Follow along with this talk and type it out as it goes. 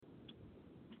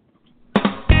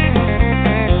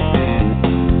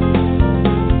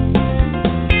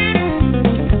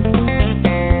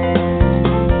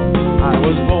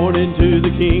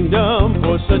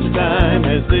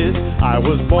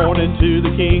into the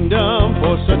kingdom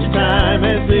for such a time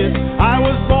as this. I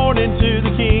was born into the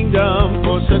kingdom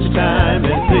for such a time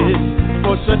as this.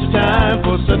 For such a time,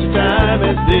 for such a time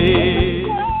as this.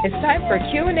 It's time for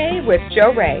Q&A with Jo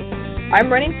Rae.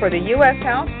 I'm running for the U.S.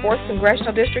 House 4th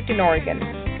Congressional District in Oregon.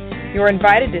 You're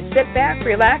invited to sit back,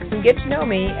 relax, and get to know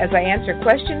me as I answer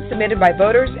questions submitted by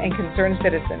voters and concerned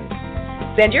citizens.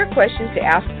 Send your questions to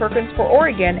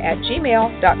AskPerkinsForOregon at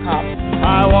gmail.com.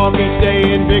 I walk each day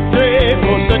in victory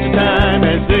for such a time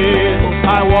as this.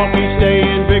 I walk each day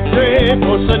in victory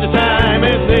for such a time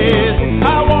as this.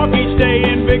 I walk each day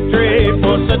in victory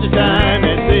for such a time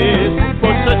as this.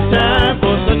 For such a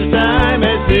time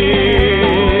as this.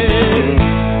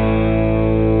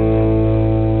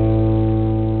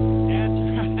 That's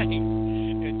right.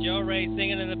 And Jo Rae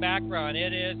singing in the background.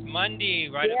 It is Monday,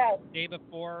 right up the day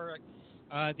before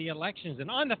the elections. And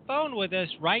on the phone with us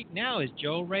right now is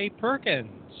Jo Rae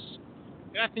Perkins.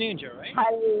 Good afternoon, Jo Rae.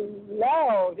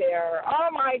 Hello there. Oh,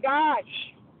 my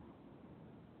gosh.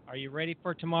 Are you ready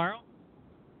for tomorrow?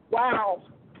 Wow.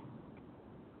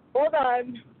 Hold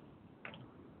on.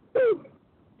 Whew.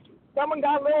 Someone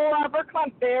got a little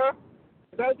verklempt there.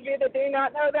 For those of you that do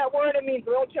not know that word, it means a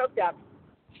little choked up.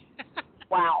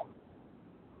 Wow.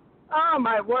 Oh,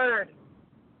 my word.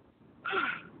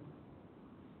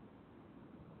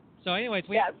 So, anyways,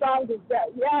 the song just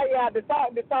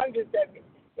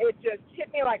it just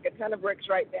hit me like a ton of bricks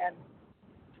right then.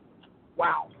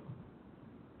 Wow.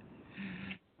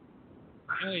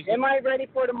 Anyways, am I ready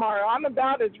for tomorrow? I'm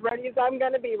about as ready as I'm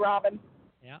going to be, Robin.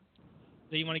 Yeah.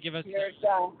 So you want to give us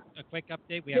a quick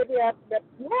update?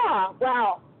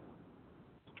 Wow.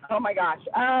 Oh my gosh.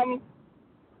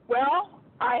 Well,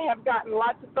 I have gotten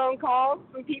lots of phone calls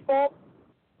from people.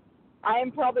 I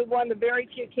am probably one of the very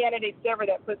few candidates ever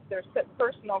that puts their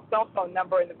personal cell phone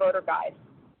number in the voter guide.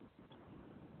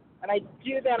 And I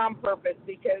do that on purpose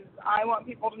because I want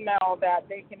people to know that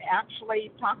they can actually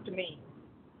talk to me.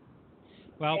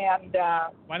 Well, and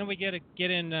why don't we get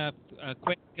in a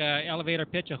quick elevator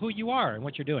pitch of who you are and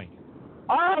what you're doing?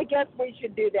 I guess we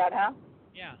should do that, huh?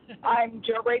 Yeah. I'm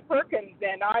Jo Rae Perkins,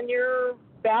 and on your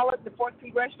ballot, the 4th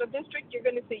Congressional District, you're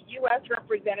going to see U.S.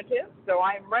 Representative. So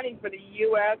I'm running for the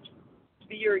U.S. to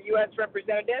be your U.S.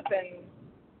 Representative in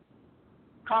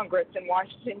Congress in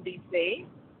Washington, D.C.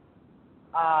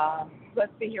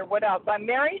 Let's see here. What else? I'm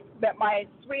married. Met my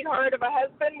sweetheart of a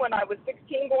husband when I was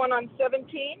 16 going on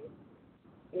 17.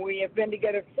 We have been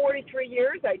together 43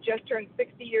 years. I just turned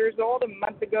 60 years old a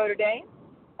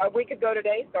week ago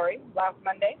today, last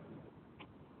Monday.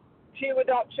 2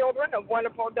 adult children, a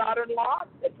wonderful daughter-in-law,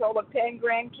 a total of 10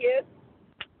 grandkids.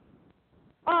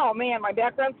 Oh, man, my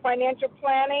background's financial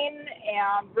planning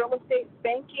and real estate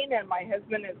banking, and my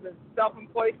husband is a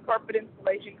self-employed carpet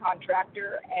installation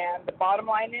contractor, and the bottom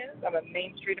line is I'm a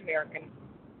Main Street American.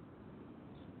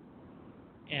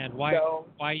 And why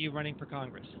are you running for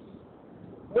Congress?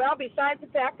 Well, besides the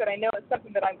fact that I know it's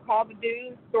something that I'm called to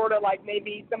do, sort of like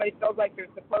maybe somebody feels like they're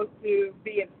supposed to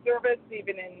be in service,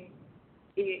 even in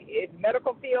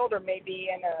medical field or maybe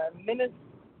in a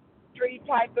ministry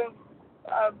type of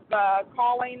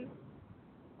calling,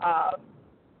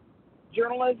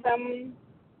 journalism,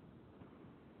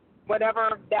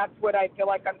 whatever. That's what I feel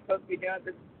like I'm supposed to be doing at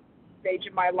this stage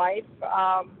of my life.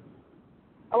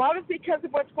 A lot of it's because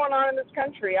of what's going on in this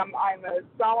country. I'm a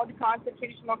solid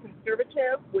constitutional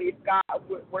conservative. We're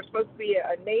supposed to be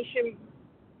a nation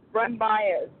run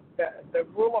by the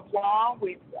rule of law.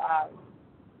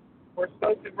 We're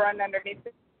supposed to run underneath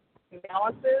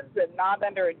analysis and not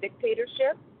under a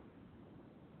dictatorship.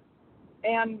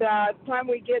 And it's time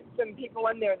we get some people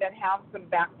in there that have some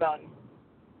backbone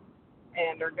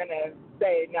and are going to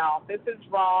say, no, this is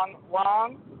wrong.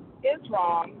 Wrong is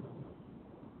wrong.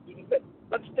 You can put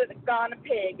lipstick on a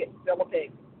pig, it's still a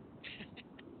pig.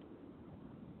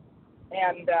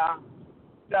 And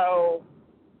so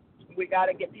we got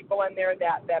to get people in there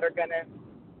that are going to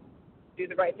do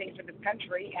the right things for this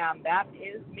country, and that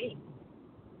is me.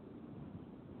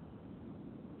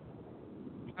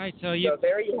 All right, so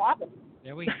there you have it.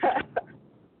 There we go.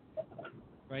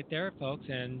 Right there, folks.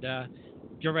 And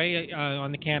Jo Rae,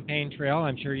 on the campaign trail,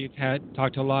 I'm sure you've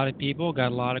talked to a lot of people,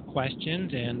 got a lot of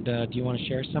questions, and do you want to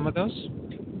share some of those?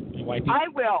 I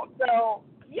will. So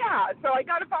I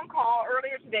got a phone call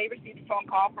earlier today, received a phone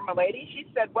call from a lady. She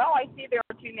said, well, I see there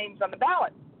are 2 names on the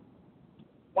ballot.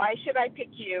 Why should I pick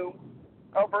you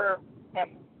over him?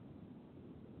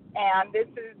 And this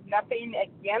is nothing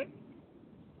against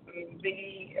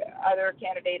the other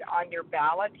candidate on your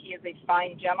ballot. He is a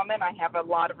fine gentleman. I have a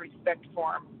lot of respect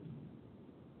for him.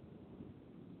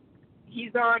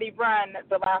 He's already run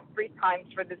the last 3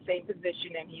 times for the same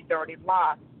position, and he's already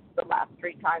lost. the last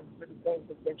 3 times for the same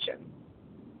position,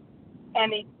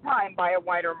 and each time by a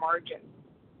wider margin.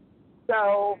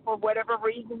 So for whatever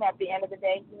reason, at the end of the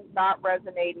day, he's not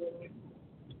resonating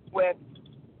with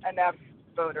enough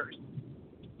voters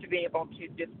to be able to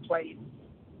displace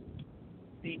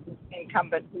the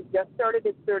incumbent who just started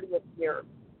his 30th year.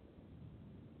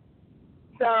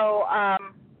 So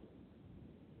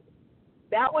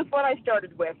that was what I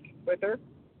started with her.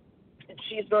 And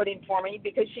she's voting for me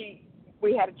because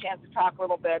we had a chance to talk a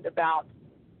little bit about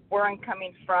where I'm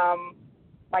coming from,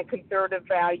 my conservative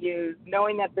values,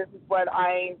 knowing that this is what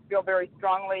I feel very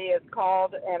strongly is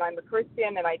called, and I'm a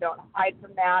Christian, and I don't hide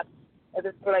from that. And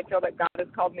this is what I feel that God has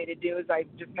called me to do, as I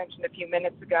just mentioned a few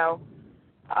minutes ago,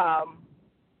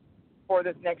 for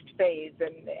this next phase.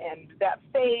 And that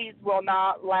phase will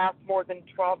not last more than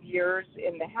 12 years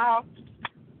in the House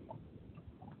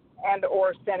and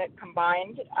or Senate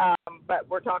combined, but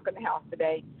we're talking the House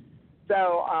today.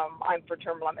 So I'm for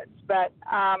term limits. But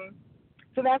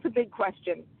so that's a big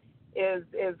question,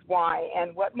 is why,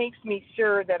 and what makes me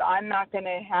sure that I'm not going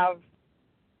to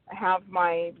have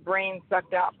my brain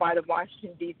sucked out by the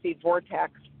Washington, D.C.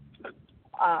 vortex.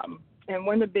 And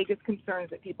one of the biggest concerns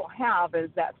that people have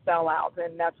is that sellout,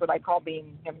 and that's what I call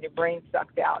having your brain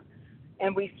sucked out.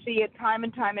 And we see it time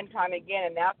and time and time again,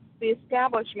 and that's the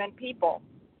establishment people.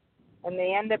 And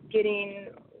they end up getting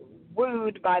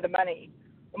wooed by the money.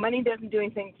 The money doesn't do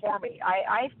anything for me.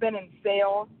 I've been in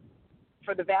sales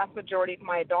for the vast majority of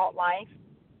my adult life,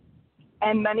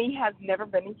 and money has never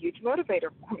been a huge motivator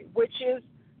for me, which is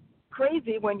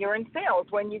crazy when you're in sales,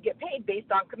 when you get paid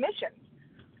based on commissions.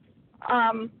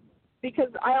 Because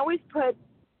I always put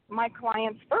my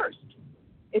clients first.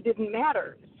 It didn't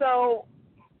matter. So,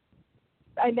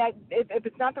 and that if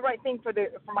it's not the right thing for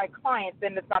my clients,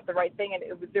 then it's not the right thing, and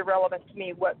it was irrelevant to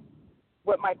me what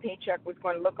my paycheck was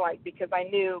going to look like, because I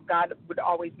knew God would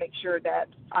always make sure that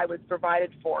I was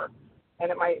provided for,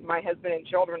 and that my husband and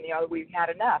children, we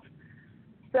had enough.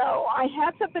 So I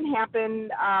had something happen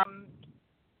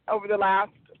over the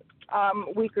last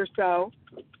week or so.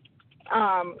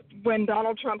 When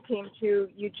Donald Trump came to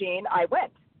Eugene, I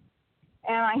went.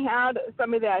 And I had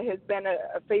somebody that has been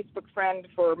a Facebook friend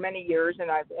for many years, and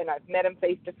I've met him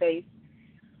face to face.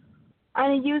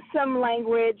 I used some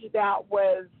language that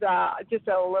was just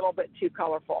a little bit too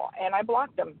colorful, and I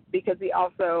blocked him because he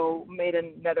also made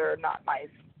another not nice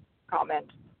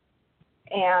comment,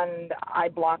 and I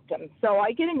blocked him. So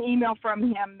I get an email from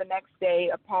him the next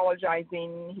day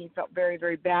apologizing. He felt very,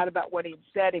 very bad about what he had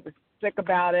said. He was sick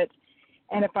about it.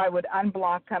 And if I would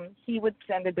unblock him, he would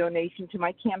send a donation to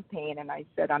my campaign. And I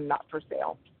said, I'm not for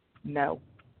sale. No,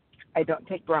 I don't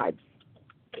take bribes.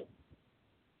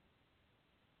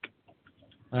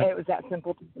 It was that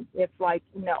simple. It's like,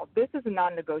 no, this is a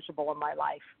non-negotiable in my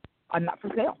life. I'm not for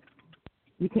sale.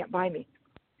 You can't buy me.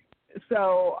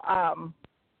 So,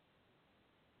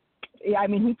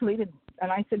 he pleaded.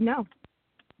 And I said, no.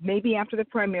 Maybe after the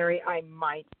primary, I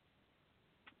might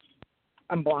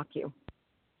unblock you.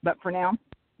 But for now,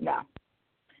 no,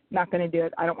 not going to do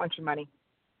it. I don't want your money.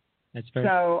 That's fair.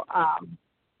 So,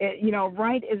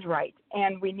 right is right,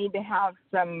 and we need to have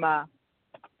some.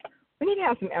 We need to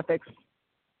have some ethics,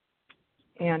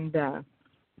 and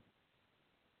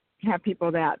have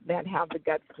people that have the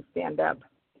guts to stand up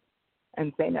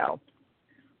and say no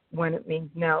when it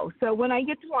means no. So when I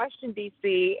get to Washington,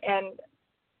 D.C., and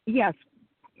yes,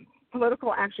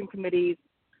 political action committees,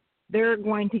 they're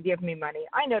going to give me money.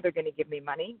 I know they're going to give me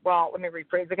money. Well, let me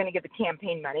rephrase. They're going to give the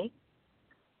campaign money.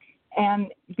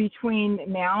 And between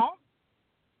now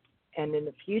and in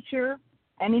the future,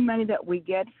 any money that we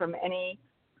get from any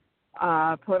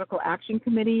political action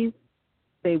committees,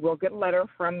 they will get a letter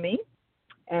from me.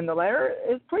 And the letter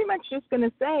is pretty much just going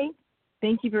to say,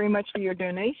 thank you very much for your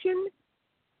donation.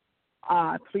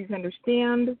 Please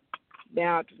understand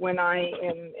that when I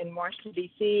am in Washington,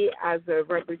 D.C. as a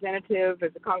representative,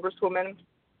 as a congresswoman,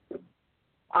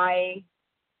 I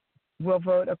will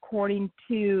vote according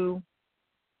to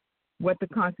what the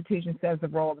Constitution says the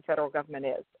role of the federal government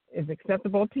is. Is it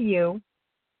acceptable to you?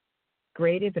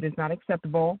 Great. If it is not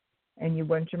acceptable and you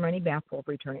want your money back, we'll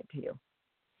return it to you.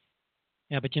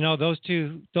 Yeah, but those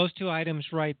two items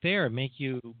right there make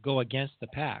you go against the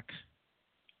pack.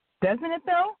 Doesn't it,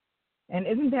 though? And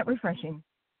isn't that refreshing?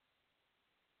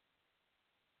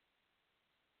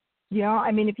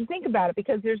 If you think about it,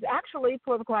 because there's actually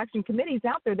political action committees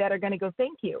out there that are going to go,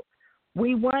 thank you.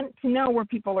 We want to know where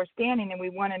people are standing, and we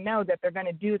want to know that they're going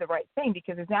to do the right thing,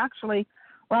 because there's actually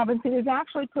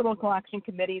political action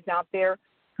committees out there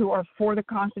who are for the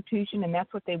Constitution, and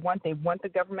that's what they want. They want the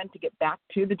government to get back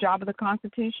to the job of the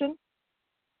Constitution.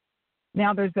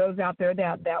 Now there's those out there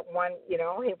that want,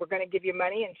 hey, we're going to give you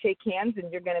money and shake hands, and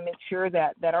you're going to make sure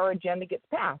that our agenda gets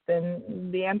passed.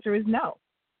 And the answer is no.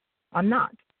 I'm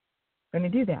not going to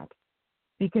do that,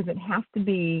 because it has to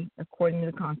be according to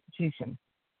the Constitution.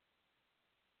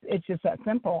 It's just that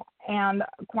simple. And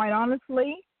quite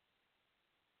honestly,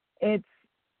 it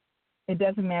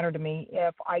doesn't matter to me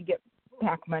if I get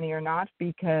PAC money or not,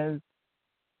 because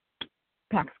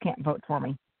PACs can't vote for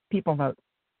me. People vote.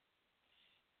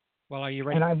 Well, are you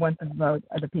ready? And I want the vote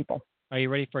of the people. Are you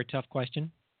ready for a tough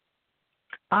question?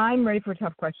 I'm ready for a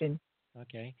tough question.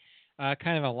 Okay.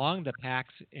 Kind of along the PACs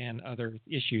and other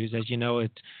issues, as you know,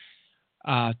 it's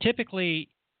typically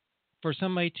for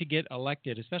somebody to get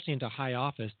elected, especially into high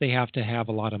office, they have to have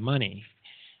a lot of money.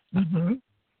 Mm-hmm.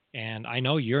 And I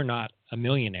know you're not a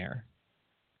millionaire.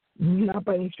 Not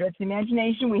by any stretch of the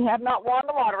imagination. We have not won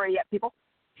the lottery yet, people.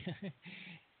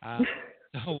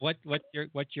 So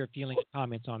what's your feelings,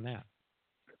 comments on that?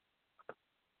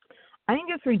 I think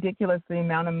it's ridiculous the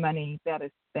amount of money that is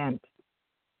spent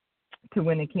to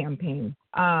win a campaign.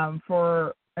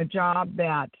 For a job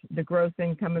that the gross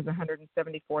income is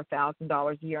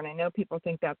 $174,000 a year, and I know people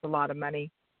think that's a lot of money.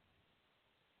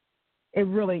 It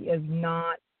really is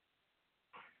not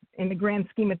in the grand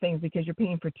scheme of things, because you're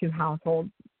paying for two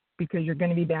households, because you're going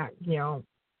to be back,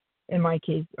 in my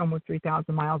case, almost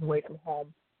 3,000 miles away from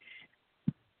home.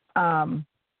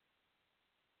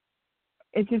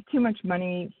 It's just too much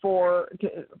money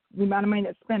the amount of money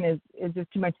that's spent is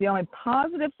just too much. The only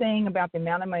positive thing about the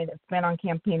amount of money that's spent on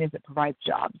campaign is it provides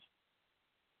jobs,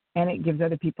 and it gives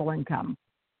other people income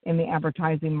in the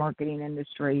advertising, marketing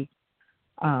industry,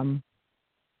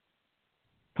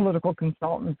 political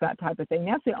consultants, that type of thing.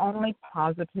 That's the only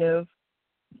positive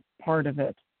part of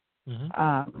it.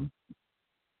 Mm-hmm.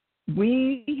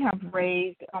 We have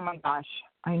raised, oh my gosh,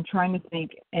 I'm trying to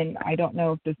think, and I don't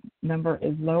know if this number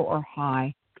is low or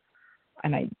high.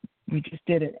 And we just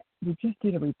did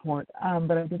a report,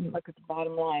 but I didn't look at the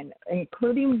bottom line,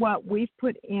 including what we've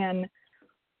put in.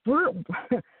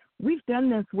 We've done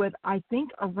this with, I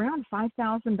think, around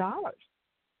 $5,000,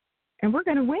 and we're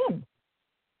going to win.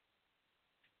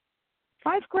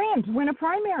 $5,000 to win a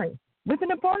primary with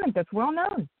an opponent that's well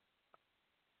known.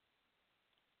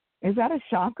 Is that a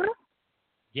shocker?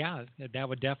 Yeah, that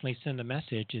would definitely send a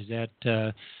message, is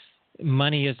that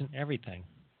money isn't everything.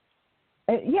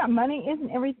 Yeah, money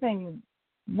isn't everything.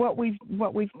 What we've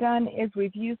done is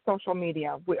we've used social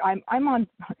media. I'm on.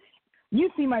 You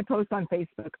see my posts on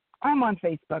Facebook. I'm on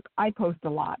Facebook. I post a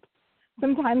lot.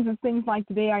 Sometimes it's things like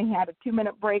today. I had a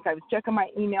 2-minute break. I was checking my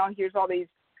email. Here's all these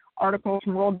articles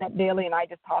from WorldNet Daily, and I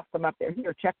just tossed them up there.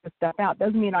 Here, check this stuff out.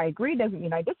 Doesn't mean I agree. Doesn't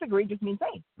mean I disagree. Just means,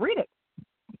 hey, read it.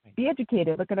 Be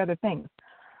educated. Look at other things.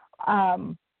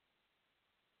 But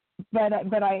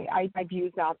I've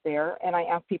used out there, and I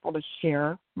ask people to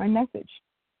share my message.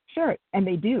 Share it, and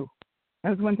they do.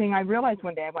 That was one thing I realized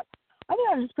one day. I went, I think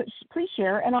I'll just put, please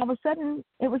share, and all of a sudden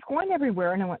it was going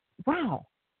everywhere, and I went, wow.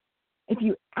 If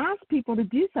you ask people to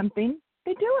do something,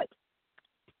 they do it.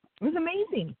 It was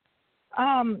amazing.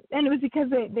 And it was because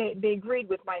they agreed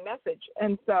with my message.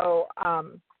 And so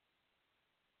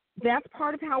that's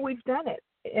part of how we've done it.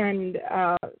 And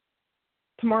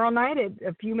tomorrow night at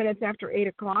a few minutes after 8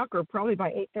 o'clock, or probably by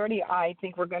 8:30, I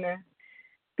think we're gonna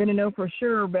know for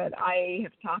sure. But I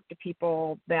have talked to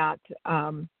people that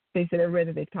they said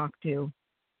everybody they've talked to,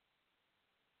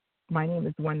 my name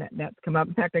is the one that's come up.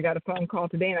 In fact, I got a phone call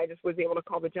today, and I just was able to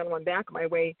call the gentleman back on my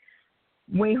way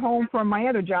home from my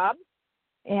other job.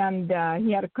 And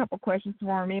he had a couple questions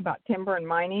for me about timber and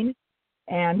mining.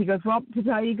 And he goes, well, to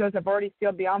tell you, he goes, I've already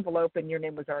sealed the envelope, and your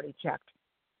name was already checked.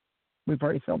 We've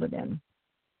already filled it in.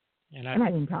 And I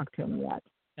didn't talk to him yet.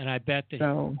 And I bet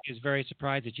that he was very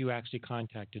surprised that you actually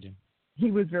contacted him.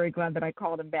 He was very glad that I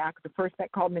called him back. The first that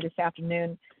called me this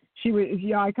afternoon, she was,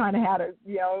 I kind of had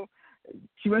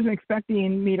she wasn't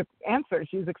expecting me to answer.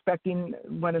 She was expecting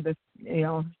one of the,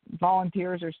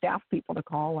 volunteers or staff people to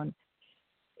call.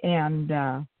 And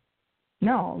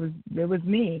no, it was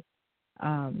me.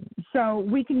 So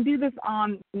we can do this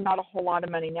on not a whole lot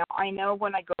of money. Now, I know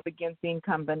when I go up against the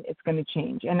incumbent, it's going to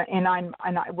change. And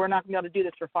we're not going to be able to do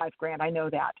this for $5,000. I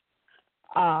know that.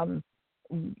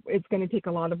 It's going to take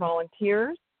a lot of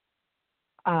volunteers.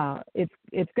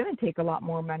 It's going to take a lot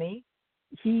more money.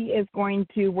 He is going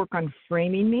to work on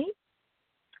framing me.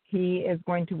 He is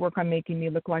going to work on making me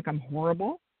look like I'm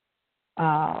horrible,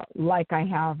 like I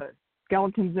have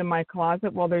skeletons in my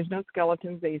closet. Well, there's no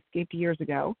skeletons. They escaped years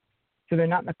ago. So they're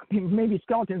not maybe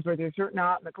skeletons, but they're certainly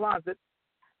not in the closet.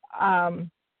 I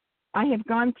have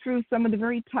gone through some of the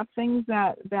very tough things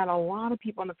that a lot of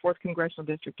people in the 4th Congressional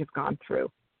District have gone through.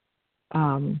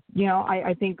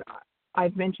 I think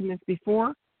I've mentioned this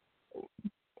before.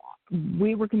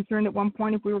 We were concerned at one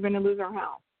point if we were going to lose our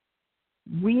house.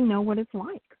 We know what it's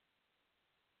like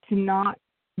to not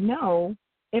know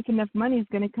if enough money is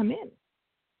going to come in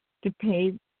to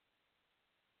pay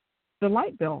the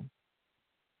light bill,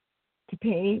 to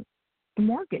pay the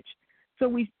mortgage. So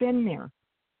we've been there.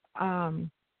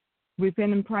 We've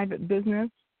been in private business.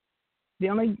 The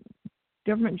only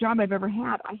government job I've ever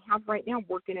had, I have right now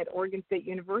working at Oregon State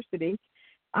University.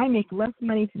 I make less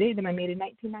money today than I made in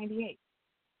 1998.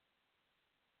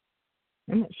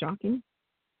 Isn't that shocking?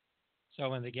 So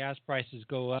when the gas prices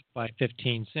go up by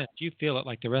 15 cents, you feel it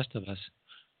like the rest of us.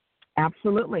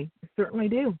 Absolutely. I certainly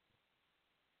do.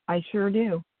 I sure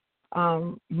do.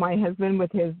 My husband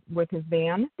with his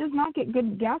van does not get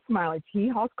good gas mileage. He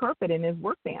hauls carpet in his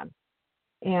work van.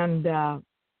 And,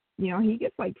 he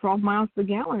gets like 12 miles per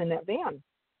gallon in that van.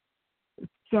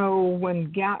 So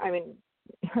when it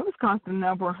was costing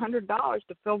over $100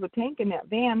 to fill the tank in that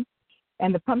van,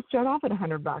 and the pump shut off at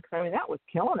 $100. That was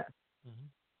killing us.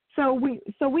 Mm-hmm.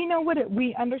 So we know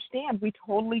we understand. We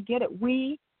totally get it.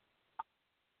 We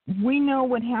know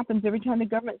what happens every time the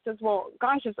government says, well,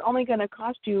 gosh, it's only going to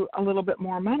cost you a little bit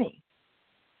more money.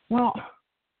 Well,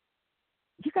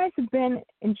 you guys have been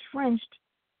entrenched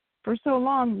for so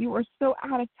long. You are so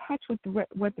out of touch with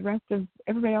what the rest of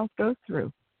everybody else goes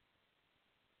through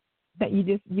that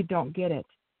you don't get it.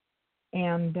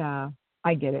 And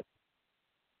I get it.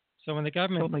 So when the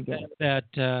government says that,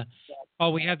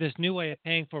 we have this new way of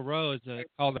paying for roads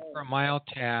called the per mile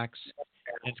tax,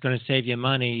 and it's going to save you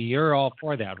money, you're all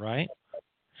for that, right?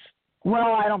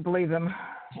 Well, I don't believe them.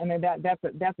 And that's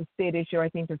a state issue. I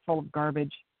think they're full of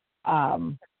garbage.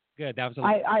 Good. That was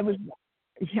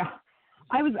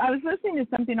I was listening to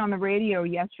something on the radio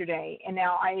yesterday, and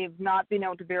now I have not been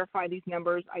able to verify these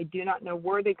numbers. I do not know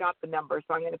where they got the numbers,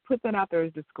 so I'm going to put that out there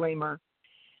as a disclaimer.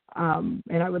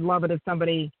 And I would love it if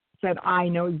somebody said, I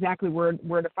know exactly where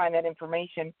to find that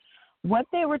information. What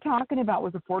they were talking about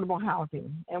was affordable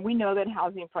housing, and we know that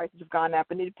housing prices have gone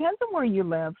up, and it depends on where you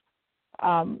live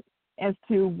as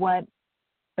to what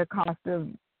the cost of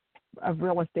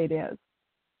real estate is.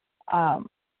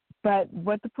 But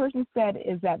what the person said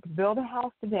is that to build a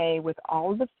house today with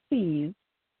all of the fees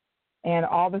and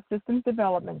all the systems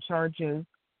development charges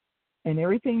and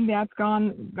everything that's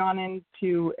gone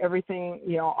into everything,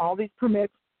 all these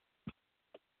permits,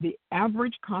 the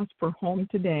average cost per home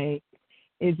today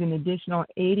is an additional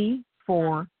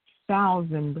 $84,000.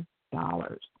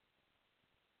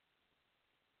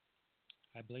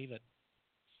 I believe it.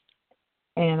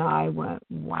 And I went,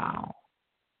 wow,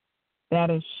 that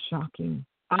is shocking,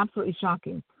 absolutely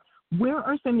shocking. Where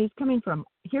are some of these coming from?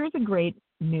 Here's a great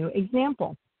new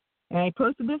example. And I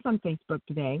posted this on Facebook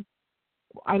today.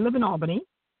 I live in Albany,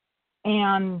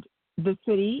 and the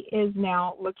city is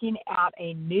now looking at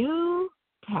a new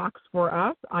tax for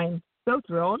us. I'm so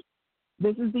thrilled.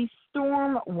 This is the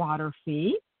storm water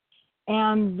fee,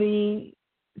 and the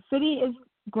city is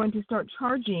going to start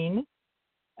charging,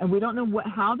 and we don't know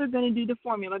how they're going to do the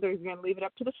formula. They're going to leave it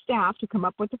up to the staff to come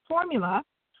up with the formula.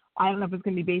 I don't know if it's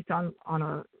going to be based on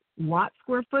our lot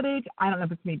square footage. I don't know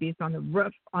if it's going to be based on the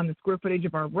roof, on the square footage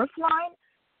of our roof line.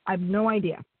 I have no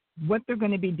idea what they're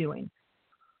going to be doing.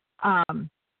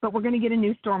 But we're going to get a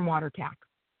new stormwater tax.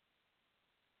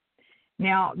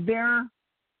 Now, their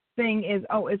thing is,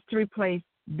 it's to replace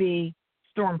the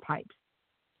storm pipes.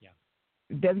 Yeah.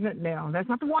 No, that's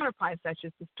not the water pipes. That's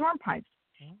just the storm pipes.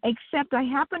 Mm-hmm. Except I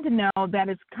happen to know that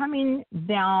it's coming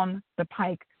down the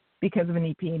pike because of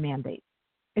an EPA mandate.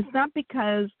 It's not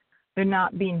because they're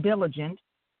not being diligent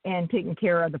and taking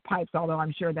care of the pipes, although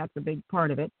I'm sure that's a big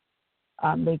part of it.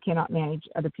 They cannot manage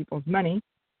other people's money.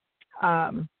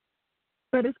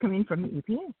 But it's coming from the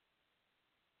EPA.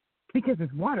 Because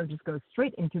this water just goes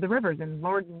straight into the rivers, and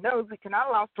Lord knows we cannot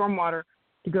allow stormwater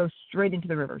to go straight into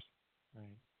the rivers.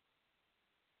 Right.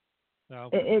 So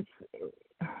it's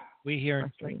we here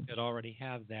in Springfield already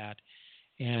have that,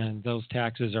 and those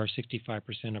taxes are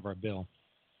 65% of our bill.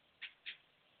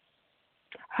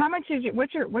 How much is it?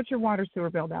 What's your water sewer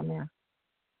bill down there?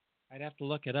 I'd have to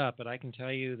look it up, but I can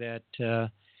tell you that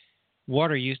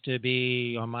water used to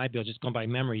be on my bill, just going by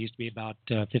memory, used to be about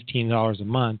 $15 a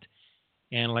month.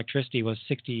 And electricity was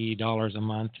 $60 a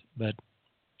month, but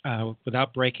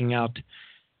without breaking out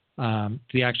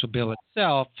the actual bill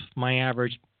itself, my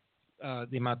average,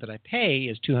 the amount that I pay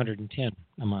is $210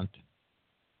 a month.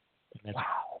 That's wow.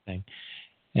 The thing.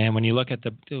 And when you look at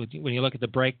the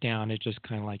breakdown, it's just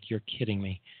kind of like, you're kidding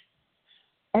me.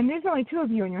 And there's only two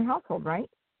of you in your household, right?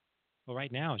 Well,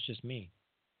 right now it's just me.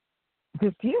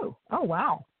 Just you? Oh,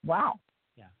 wow. Wow.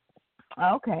 Yeah.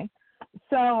 Okay.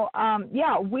 So,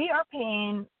 we are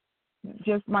paying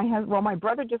just my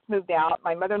brother just moved out.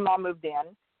 My mother-in-law moved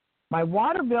in. My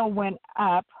water bill went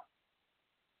up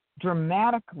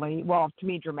dramatically. Well, to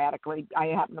me, dramatically. I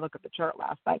happened to look at the chart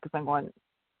last night because I'm going,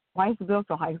 why is the bill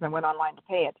so high? Because I went online to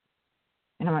pay it.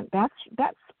 And I went, that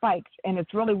spiked. And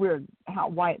it's really weird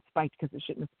why it spiked, because it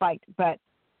shouldn't have spiked. But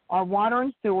our water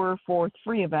and sewer for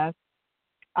three of us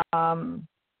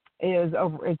is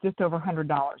just over $100 a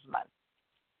month.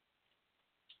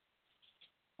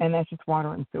 And that's just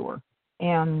water and sewer.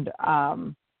 And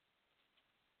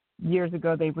years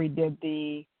ago, they redid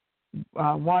the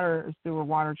water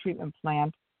treatment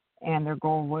plant, and their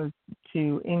goal was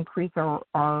to increase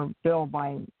our bill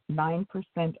by 9%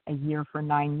 a year for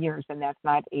 9 years, and that's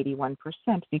not 81%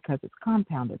 because it's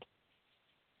compounded.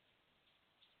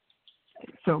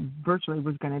 So virtually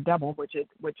was going to double, which it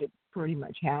pretty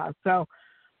much has. So,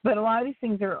 but a lot of these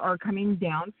things are coming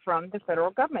down from the federal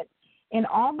government. In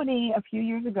Albany, a few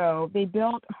years ago, they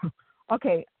built,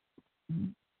 okay,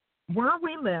 where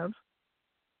we live,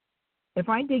 if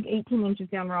I dig 18 inches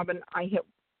down, Robin, I hit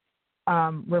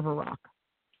river rock.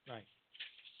 Right.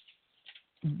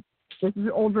 This is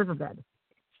an old riverbed.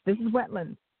 This is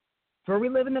wetlands. Where we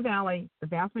live in the valley, the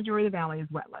vast majority of the valley is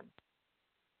wetlands.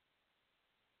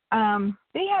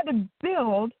 They had to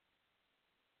build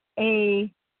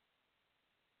a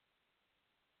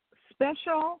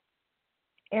special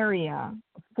area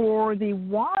for the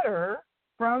water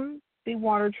from the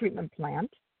water treatment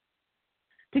plant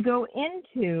to go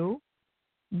into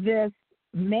this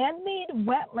man-made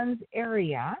wetlands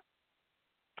area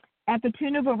at the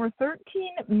tune of over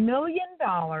 $13 million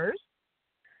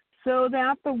so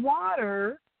that the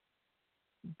water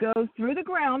goes through the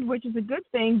ground, which is a good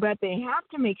thing, but they have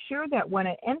to make sure that when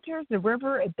it enters the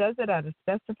river, it does it at a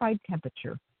specified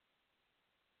temperature.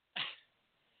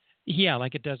 Yeah,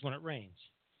 like it does when it rains.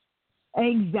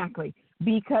 Exactly,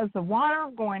 because the water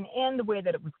going in the way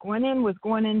that it was going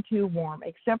in too warm,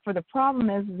 except for the problem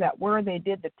is that where they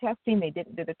did the testing, they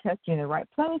didn't do the testing in the right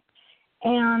place.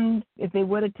 And if they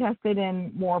would have tested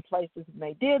in more places than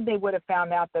they did, they would have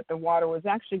found out that the water was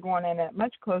actually going in at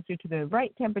much closer to the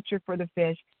right temperature for the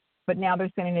fish, but now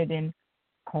they're sending it in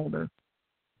colder.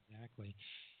 Exactly.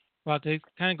 Well, to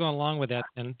kind of go along with that,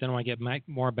 then I want to get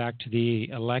more back to the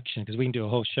election, because we can do a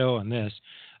whole show on this.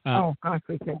 Oh, gosh,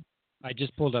 we could. I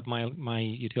just pulled up my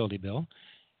utility bill,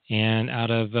 and out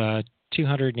of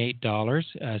 $208,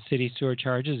 city sewer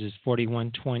charges is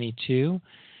 $41.22.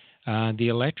 The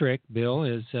electric bill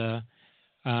is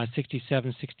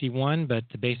 $67.61, but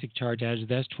the basic charge as of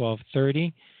that's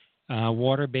 $12.30.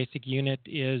 Water basic unit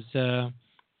is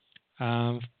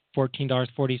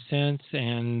 $14.40,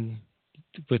 and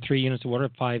with 3 units of water,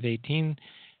 $5.18.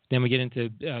 Then we get into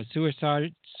sewer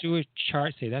charge.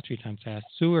 Say that 3 times fast.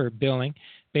 Sewer billing.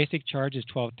 Basic charge is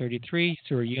 $12.33.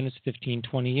 Sewer units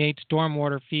 $15.28.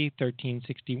 Stormwater fee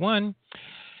 $13.61.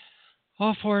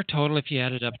 All for a total, if you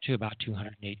add it up, to about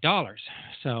 $208.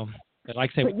 So, but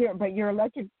like I say, but your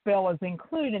electric bill is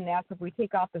included in that. So if we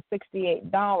take off the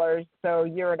 $68, so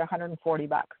you're at $140,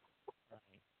 right.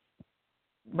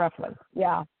 Roughly.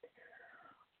 Yeah.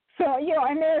 So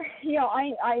and there,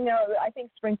 I know. I think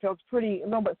Springfield's a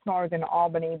little bit smaller than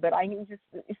Albany, but I can just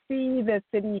see the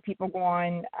city people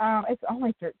going, it's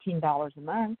only $13 a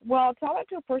month. Well, tell that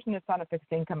to a person that's on a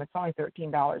fixed income. It's only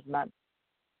 $13 a month.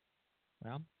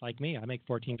 Well, like me, I make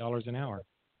 $14 an hour.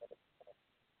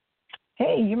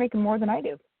 Hey, you're making more than I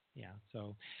do. Yeah.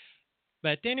 So,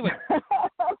 but anyway,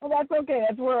 well, that's okay.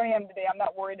 That's where I am today. I'm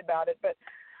not worried about it. But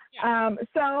yeah.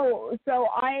 So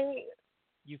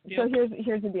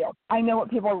here's the deal. I know what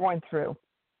people are going through.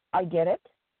 I get it.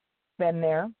 Been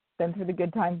there. Been through the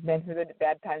good times. Been through the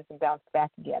bad times, and bounced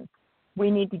back again.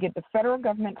 We need to get the federal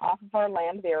government off of our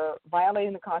land. They're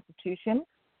violating the Constitution.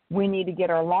 We need to get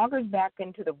our loggers back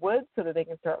into the woods so that they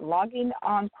can start logging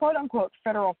on quote-unquote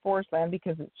federal forest land,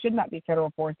 because it should not be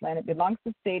federal forest land. It belongs to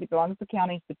the state. It belongs to the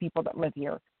counties, the people that live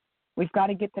here. We've got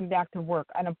to get them back to work.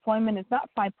 Unemployment is not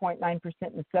 5.9%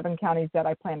 in the 7 counties that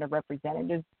I plan to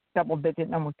represent. It is double-digit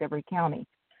in almost every county.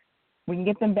 We can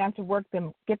get them back to work,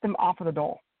 get them off of the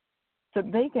dole so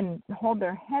they can hold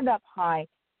their head up high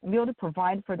and be able to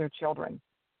provide for their children.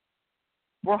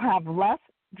 We'll have less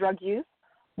drug use.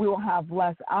 We will have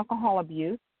less alcohol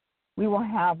abuse. We will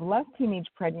have less teenage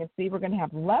pregnancy. We're going to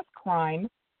have less crime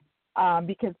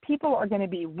because people are going to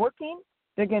be working.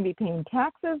 They're going to be paying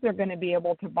taxes. They're going to be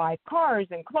able to buy cars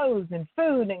and clothes and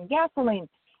food and gasoline.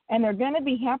 And they're going to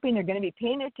be happy, and they're going to be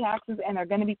paying their taxes, and they're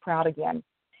going to be proud again.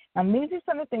 And these are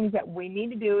some of the things that we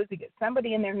need to do, is to get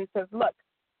somebody in there who says, look,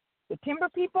 the timber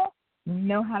people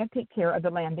know how to take care of the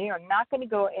land. They are not going to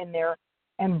go in there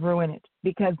and ruin it,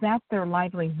 because that's their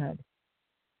livelihood.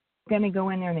 going to go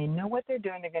in there and they know what they're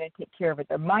doing. They're going to take care of it.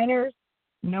 The miners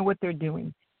know what they're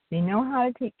doing. They know how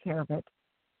to take care of it.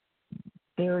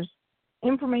 There's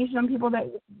information on people that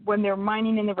when they're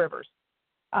mining in the rivers,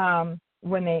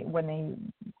 when they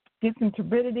get some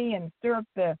turbidity and stir up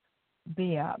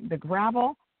the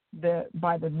gravel,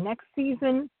 by the next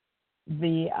season,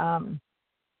 the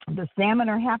salmon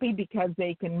are happy because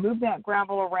they can move that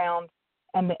gravel around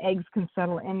and the eggs can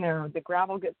settle in there. The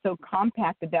gravel gets so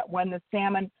compacted that when the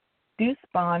salmon do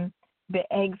spawn, the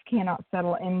eggs cannot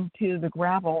settle into the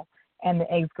gravel and the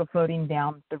eggs go floating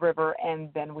down the river,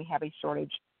 and then we have a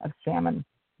shortage of salmon.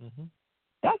 Mm-hmm.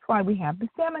 That's why we have the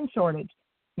salmon shortage,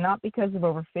 not because of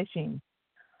overfishing.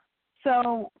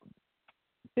 So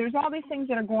there's all these things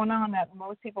that are going on that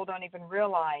most people don't even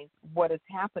realize what is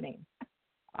happening.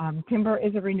 Timber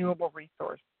is a renewable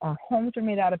resource. Our homes are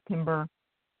made out of timber.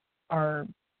 Our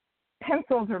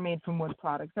pencils are made from wood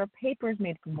products. Our paper is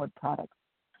made from wood products.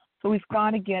 So we've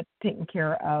got to get taken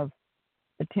care of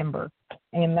the timber.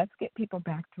 And let's get people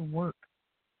back to work.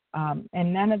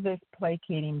 And none of this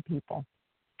placating people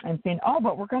and saying, oh,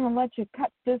 but we're going to let you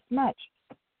cut this much.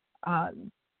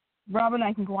 Rob and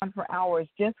I can go on for hours.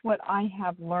 Just what I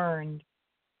have learned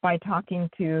by talking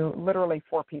to literally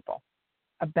 4 people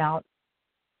about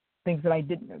things that I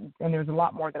didn't, and there's a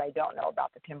lot more that I don't know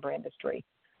about the timber industry.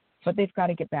 But they've got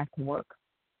to get back to work.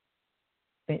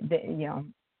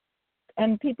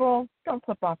 And people don't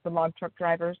flip off the log truck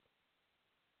drivers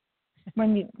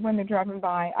when they're driving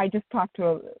by. I just talked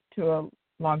to a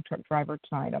log truck driver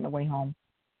tonight on the way home.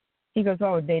 He goes,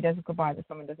 "Oh, a day doesn't go by that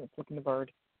someone doesn't flip in the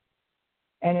bird,"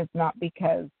 and it's not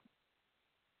because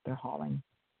they're hauling.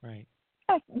 Right.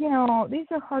 These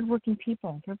are hardworking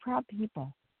people. They're proud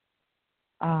people.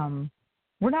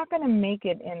 We're not going to make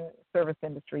it in the service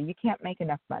industry. You can't make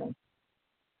enough money,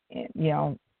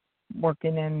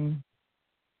 working in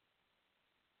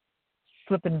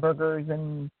flipping burgers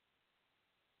and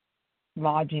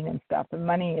lodging and stuff. The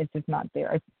money is just not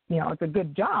there. It's a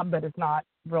good job, but it's not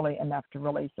really enough to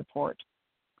really support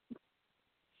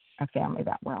a family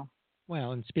that well.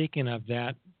 Well, and speaking of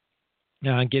that,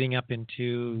 getting up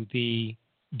into the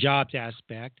jobs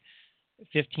aspect,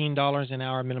 $15 an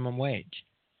hour minimum wage.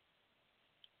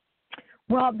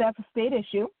 Well, that's a state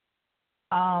issue,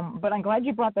 but I'm glad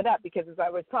you brought that up because as I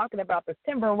was talking about this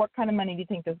timber, what kind of money do you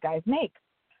think those guys make?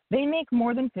 They make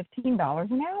more than $15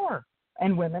 an hour.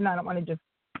 And women, I don't want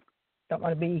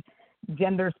to be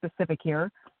gender specific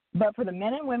here, but for the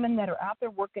men and women that are out there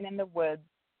working in the woods,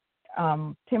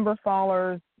 timber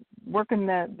fallers, working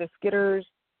the skidders,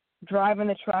 driving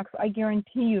the trucks, I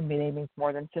guarantee you they make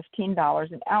more than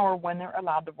 $15 an hour when they're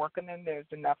allowed to work and then there's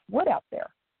enough wood out there.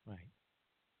 Right.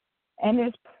 And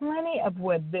there's plenty of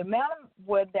wood. The amount of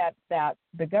wood that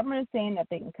the government is saying that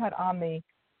they can cut on the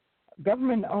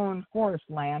government-owned forest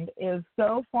land is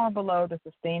so far below the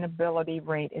sustainability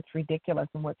rate, it's ridiculous.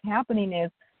 And what's happening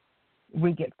is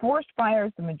we get forest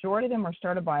fires. The majority of them are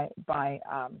started by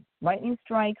lightning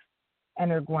strikes,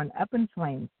 and they're going up in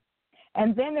flames.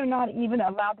 And then they're not even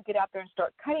allowed to get out there and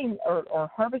start cutting or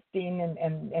harvesting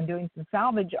and doing some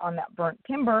salvage on that burnt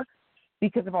timber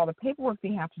because of all the paperwork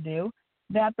they have to do,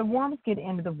 that the worms get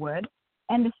into the wood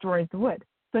and destroys the wood.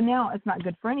 So now it's not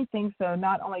good for anything. So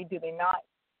not only do they not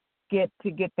get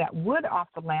that wood off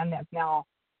the land that's now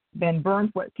been burned,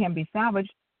 what can be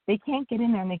salvaged, they can't get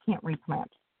in there and they can't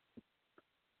replant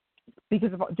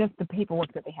because of just the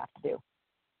paperwork that they have to do.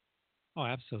 Oh,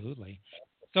 absolutely.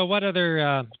 So what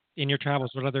other, in your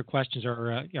travels, what other questions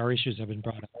or issues have been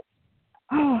brought up?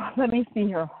 Oh, let me see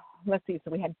here. Let's see.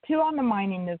 So we had 2 on the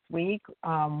mining this week.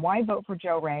 Why vote for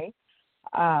Jo Rae?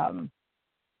 How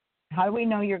do we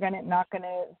know you're not going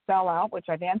to sell out, which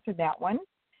I've answered that one.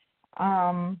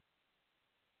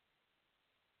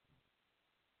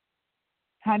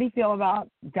 How do you feel about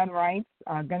gun rights,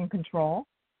 gun control?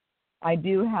 I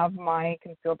do have my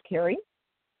concealed carry.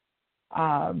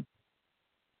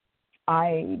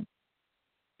 I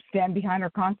stand behind our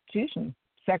Constitution,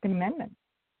 Second Amendment.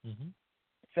 Mm-hmm.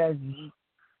 Says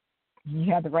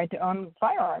you have the right to own a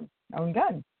firearm, own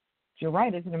guns. It's your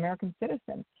right as an American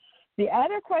citizen. The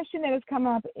other question that has come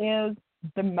up is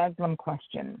the Muslim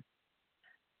question.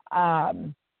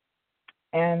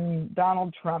 And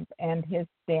Donald Trump and his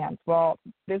stance. Well,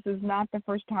 this is not the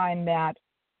first time that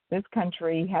this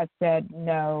country has said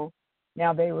no.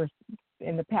 Now, they were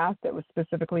in the past, it was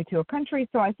specifically to a country,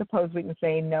 so I suppose we can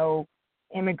say no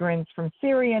immigrants from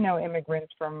Syria, no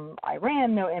immigrants from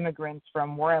Iran, no immigrants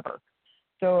from wherever.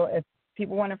 So if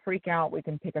people want to freak out, we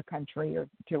can pick a country or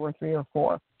 2 or 3 or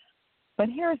 4. But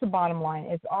here's the bottom line.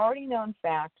 It's already known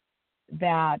fact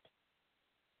that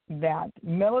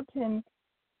militant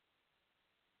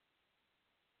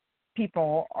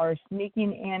people are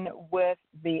sneaking in with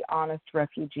the honest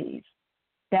refugees.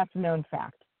 That's a known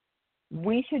fact.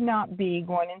 We should not be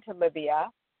going into Libya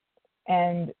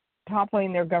and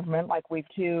toppling their government like we've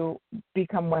to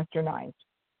become westernized,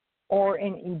 or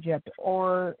in Egypt,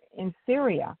 or in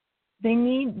Syria. They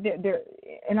need,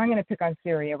 and I'm going to pick on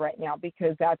Syria right now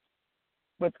because that's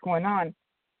what's going on.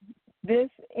 These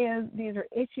are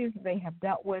issues they have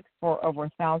dealt with for over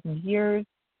 1,000 years.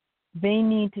 They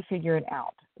need to figure it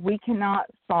out. We cannot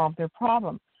solve their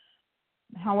problem.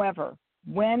 However,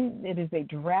 when it is a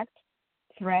direct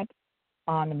threat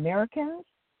on Americans,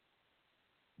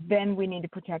 then we need to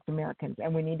protect Americans,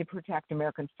 and we need to protect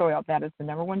American soil. That is the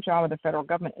number one job of the federal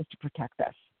government, is to protect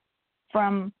us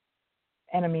from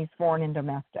enemies, foreign and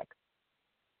domestic.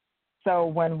 So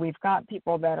when we've got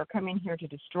people that are coming here to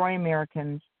destroy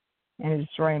Americans and to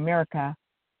destroy America,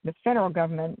 the federal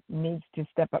government needs to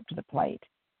step up to the plate,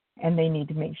 and they need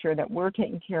to make sure that we're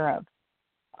taken care of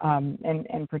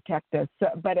and protect us. So,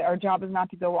 but our job is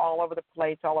not to go all over the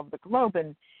place, all over the globe,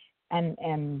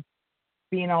 and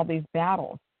be in all these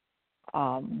battles.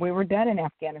 We were dead in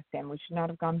Afghanistan. We should not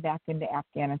have gone back into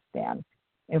Afghanistan.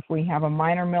 If we have a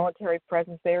minor military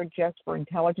presence there just for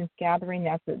intelligence gathering,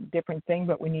 that's a different thing,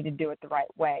 but we need to do it the right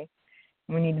way.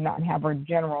 We need to not have our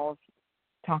generals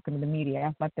talking to the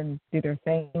media, let them do their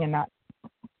thing and not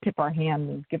tip our hand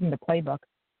and give them the playbook.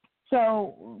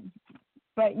 So,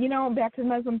 but, back to the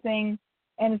Muslim thing,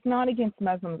 and it's not against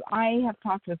Muslims. I have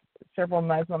talked with several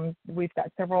Muslims. We've got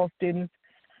several students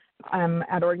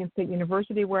at Oregon State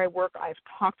University where I work. I've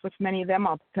talked with many of them.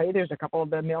 I'll tell you, there's a couple of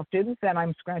the male students that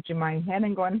I'm scratching my head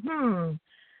and going,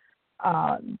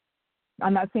 I'm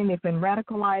not saying they've been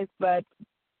radicalized, but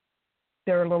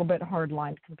they're a little bit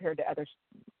hard-lined compared to other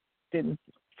students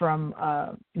from,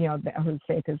 whose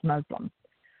faith is Muslim.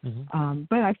 Mm-hmm.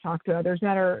 But I've talked to others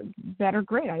that are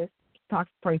great. I just talked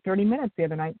probably 30 minutes the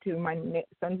other night to my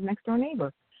son's next-door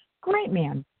neighbor. Great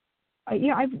man.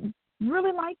 I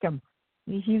really like him.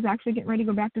 He's actually getting ready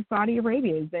to go back to Saudi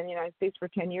Arabia. He's been in the United States for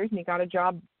 10 years, and he got a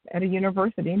job at a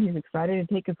university, and he's excited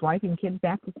to take his wife and kids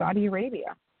back to Saudi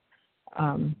Arabia.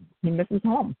 He misses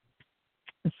home.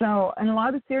 So, and a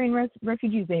lot of the Syrian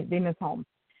refugees, they miss home.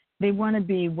 They want to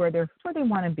be where they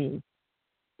want to be.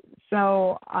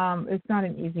 So it's not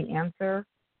an easy answer,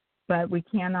 but we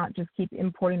cannot just keep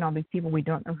importing all these people. We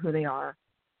don't know who they are.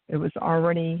 It was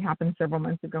already happened several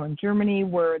months ago in Germany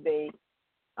where they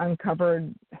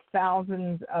uncovered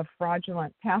thousands of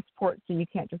fraudulent passports, so you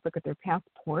can't just look at their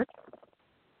passport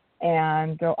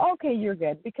and go, okay, you're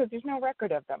good, because there's no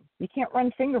record of them. You can't run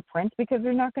fingerprints because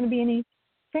there's not going to be any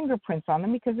fingerprints on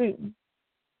them, because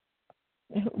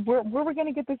where are we going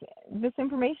to get this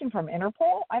information from?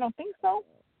 Interpol? I don't think so.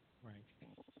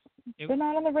 Right. They're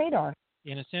not on the radar.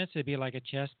 In a sense, it'd be like a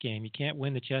chess game. You can't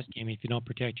win the chess game if you don't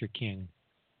protect your king.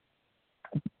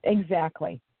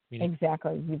 Exactly.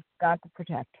 Exactly. You've got to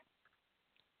protect.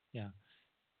 Yeah.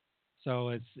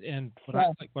 So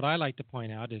what I like to point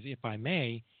out is, if I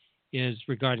may, is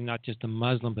regarding not just the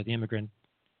Muslim but the immigrant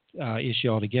issue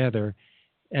altogether.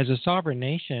 As a sovereign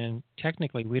nation,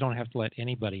 technically, we don't have to let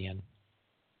anybody in.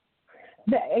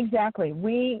 Exactly.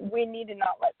 We need to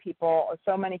not let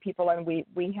so many people in.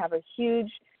 We have a huge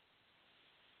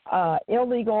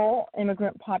illegal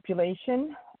immigrant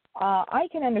population. I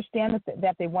can understand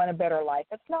that they want a better life.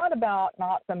 It's not about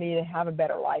not somebody to have a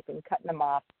better life and cutting them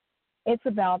off. It's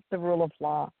about the rule of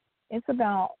law. It's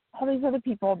about all these other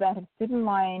people that have stood in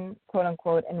line, quote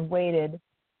unquote, and waited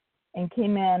and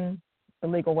came in the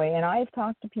legal way. And I've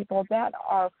talked to people that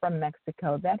are from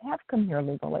Mexico that have come here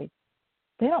legally.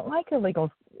 They don't like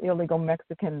illegal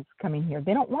Mexicans coming here.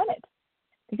 They don't want it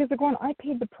because they're going, I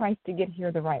paid the price to get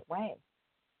here the right way.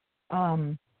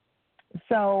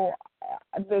 So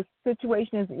the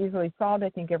situation is easily solved. I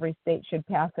think every state should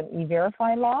pass an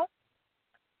E-Verify law.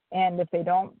 And if they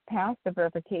don't pass the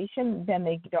verification, then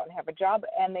they don't have a job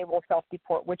and they will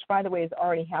self-deport, which, by the way, has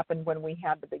already happened when we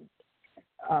had the big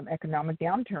economic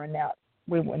downturn that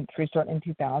we went through starting in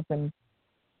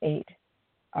 2008,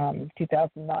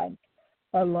 2009.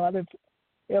 A lot of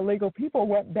illegal people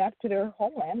went back to their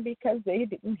homeland because they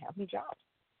didn't have any jobs.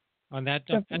 On that,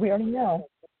 we already know.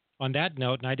 On that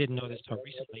note, and I didn't know this till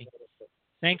recently,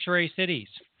 sanctuary cities.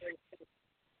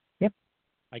 Yep.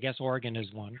 I guess Oregon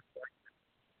is one.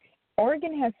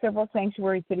 Oregon has several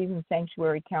sanctuary cities and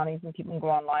sanctuary counties, and people can go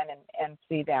online and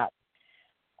see that.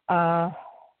 Come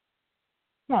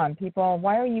on, people.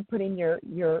 Why are you putting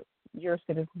your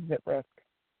citizens at risk?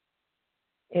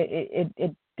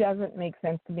 It doesn't make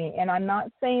sense to me. And I'm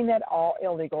not saying that all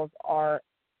illegals are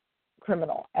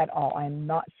criminal at all. I'm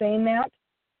not saying that.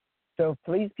 So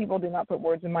please, people, do not put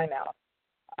words in my mouth.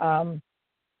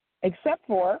 except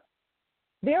for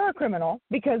they're a criminal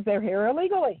because they're here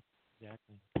illegally.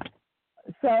 Exactly.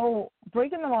 So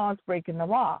breaking the law is breaking the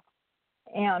law.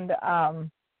 And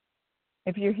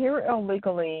if you're here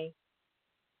illegally,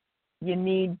 you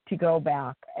need to go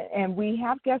back. And we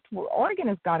have Oregon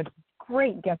has got a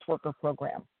great guest worker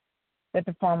program that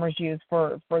the farmers use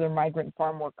for their migrant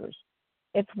farm workers.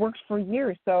 It's worked for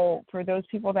years. So for those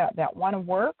people that want to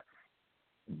work,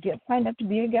 get signed up to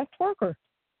be a guest worker.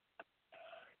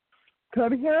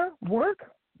 Come here, work.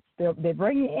 They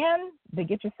bring you in. They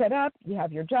get you set up. You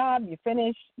have your job. You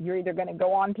finish. You're either going to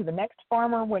go on to the next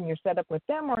farmer when you're set up with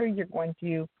them, or you're going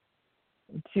to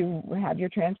have your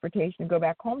transportation and go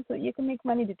back home so that you can make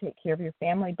money to take care of your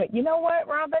family. But you know what,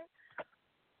 Robin?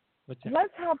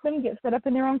 Let's help them get set up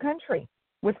in their own country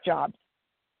with jobs.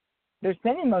 They're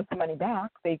sending most of the money back.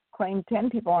 They claim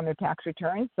 10 people on their tax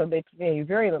returns, so they pay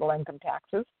very little income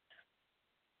taxes,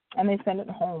 and they send it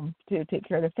home to take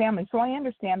care of their family. So I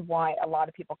understand why a lot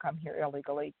of people come here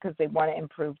illegally, because they want to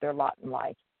improve their lot in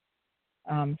life.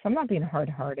 So I'm not being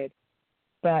hard-hearted,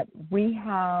 but we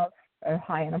have a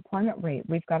high unemployment rate.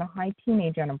 We've got a high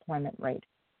teenage unemployment rate.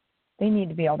 They need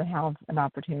to be able to have an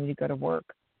opportunity to go to work.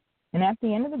 And at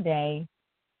the end of the day,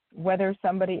 whether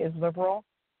somebody is liberal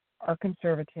or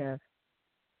conservative,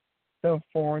 so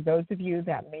for those of you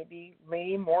that may be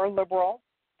more liberal,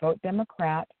 vote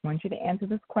Democrat. I want you to answer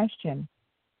this question.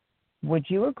 Would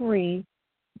you agree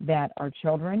that our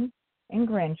children and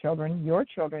grandchildren, your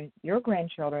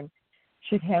grandchildren,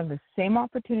 should have the same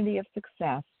opportunity of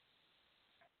success,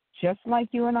 just like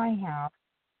you and I have,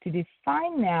 to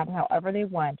define that however they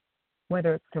want,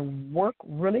 whether it's to work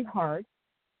really hard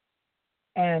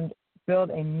and build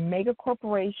a mega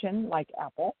corporation like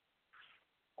Apple,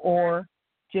 or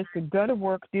just to go to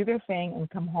work, do their thing, and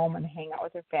come home and hang out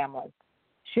with their family?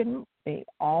 Shouldn't they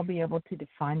all be able to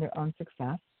define their own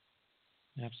success?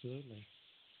 Absolutely.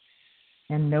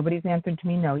 And nobody's answered to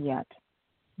me no yet.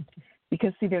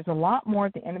 Because, see, there's a lot more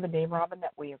at the end of the day, Robin,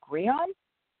 that we agree on,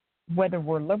 whether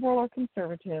we're liberal or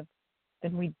conservative,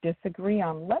 than we disagree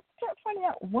on. Let's start finding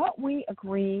out what we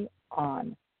agree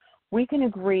on. We can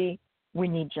agree we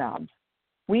need jobs.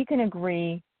 We can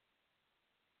agree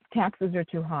taxes are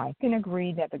too high. We can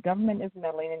agree that the government is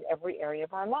meddling in every area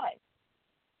of our lives.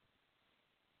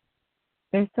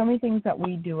 There's so many things that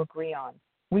we do agree on.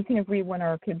 We can agree want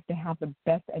our kids to have the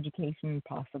best education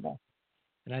possible.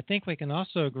 And I think we can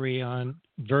also agree on,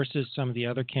 versus some of the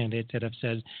other candidates that have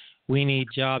said, we need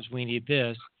jobs, we need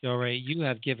this. Jo Rae, you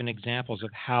have given examples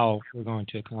of how we're going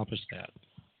to accomplish that.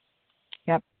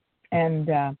 Yep.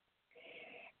 And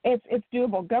it's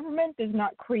doable. Government does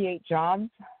not create jobs.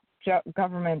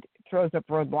 Government throws up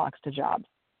roadblocks to jobs.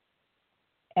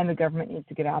 And the government needs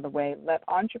to get out of the way. Let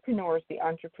entrepreneurs be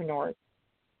entrepreneurs.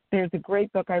 There's a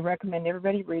great book I recommend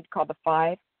everybody read called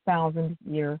The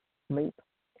 5,000-Year Leap.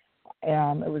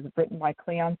 It was written by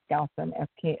Cleon Skousen,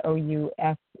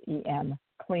 Skousen,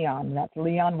 Cleon. That's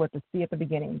Leon with the C at the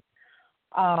beginning.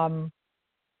 And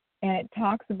it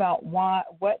talks about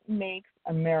what makes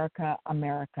America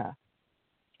America,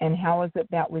 and how is it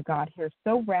that we got here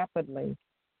so rapidly,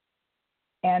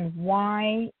 and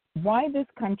why this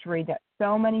country that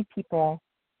so many people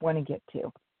want to get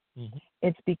to. Mm-hmm.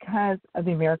 It's because of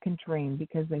the American dream,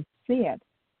 because they see it.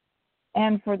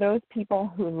 And for those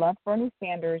people who love Bernie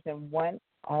Sanders and want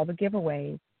all the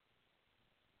giveaways,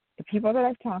 the people that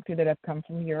I've talked to that have come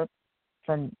from Europe,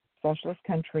 from socialist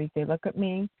countries, they look at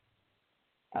me.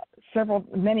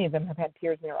 Many of them have had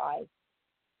tears in their eyes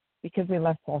because they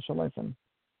left socialism.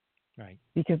 Right.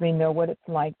 Because they know what it's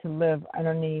like to live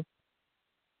underneath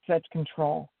such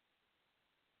control.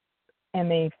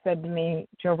 And they've said to me,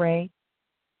 Jo Rae,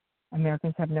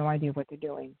 Americans have no idea what they're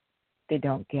doing. They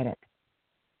don't get it.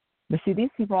 But see, these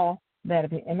people that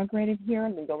have immigrated here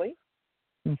legally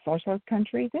in socialist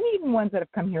countries, and even ones that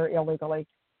have come here illegally,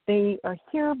 they are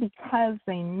here because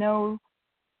they know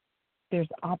there's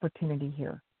opportunity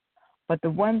here. But the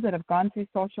ones that have gone through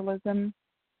socialism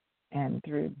and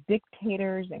through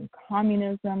dictators and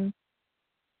communism,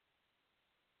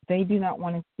 they do not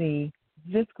want to see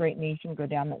this great nation go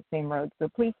down that same road. So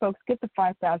please, folks, get the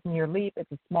 5,000-Year Leap.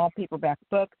 It's a small paperback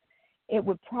book. It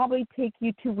would probably take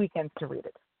you 2 weekends to read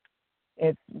it.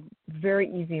 It's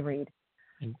very easy read.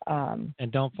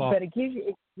 And don't fall. But it gives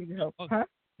you hope. Huh?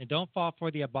 And don't fall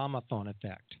for the Obama phone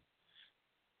effect.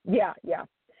 Yeah.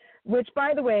 Which,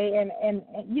 by the way, and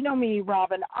you know me,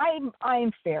 Robin,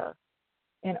 I'm fair.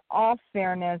 In all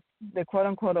fairness, the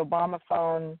quote-unquote Obama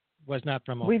phone was not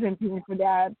from Obama. We've been paying for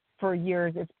that for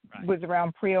years. It was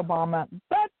around pre-Obama,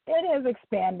 but it has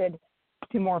expanded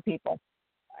to more people.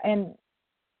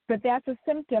 But that's a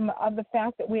symptom of the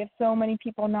fact that we have so many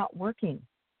people not working.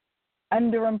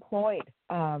 underemployed.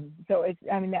 So it's,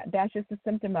 I mean, that's just a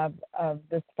symptom of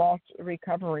this false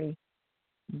recovery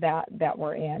that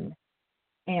we're in.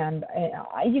 And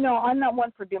I'm not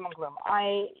one for doom and gloom.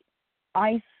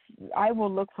 I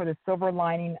will look for the silver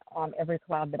lining on every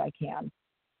cloud that I can.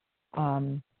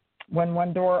 When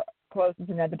one door closes,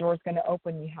 another door is going to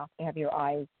open. You have to have your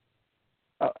eyes.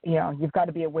 You've got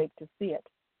to be awake to see it.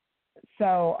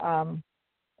 So,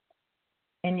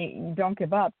 and you don't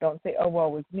give up. Don't say, "Oh, well,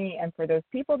 it was me." And for those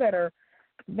people that are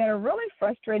really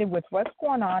frustrated with what's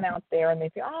going on out there, and they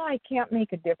say, "Oh, I can't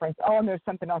make a difference." Oh, and there's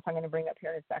something else I'm going to bring up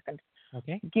here in a second.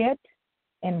 Okay. Get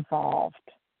involved.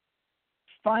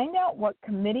 Find out what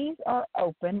committees are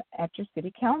open at your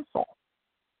city council.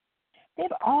 They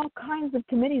have all kinds of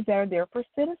committees that are there for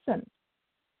citizens.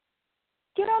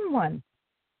 Get on one.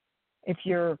 If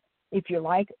you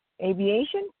like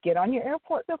aviation, get on your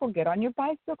airport vehicle, get on your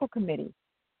bicycle committee.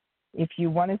 If you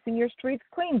want to see your streets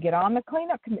clean, get on the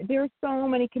cleanup committee. There are so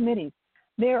many committees.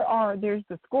 There's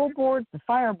the school boards, the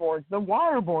fire boards, the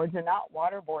water boards, and not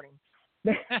waterboarding.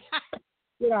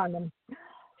 Get on them.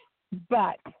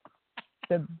 But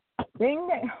the thing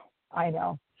that I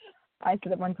know, I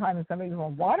said at one time, and somebody was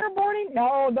going, waterboarding?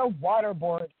 No, the water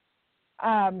board.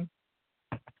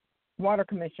 Water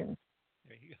commissions.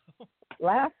 There you go.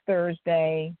 Last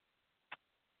Thursday,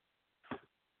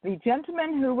 the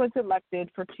gentleman who was elected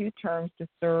for 2 terms to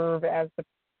serve as the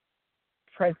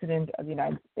President of the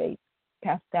United States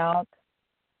passed out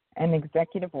an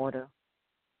executive order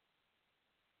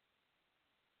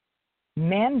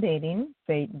demanding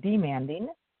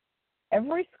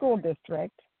every school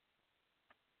district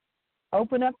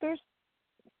open up their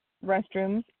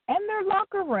restrooms and their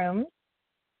locker rooms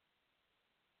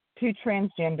to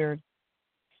transgendered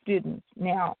students.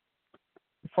 Now,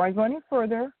 before I go any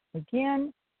further,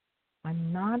 again,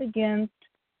 I'm not against,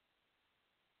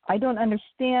 I don't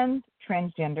understand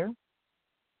transgender.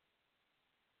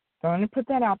 So I'm going to put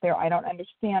that out there. I don't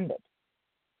understand it.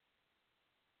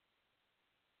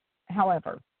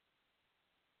 However,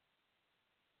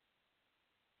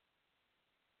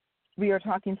 we are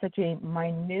talking such a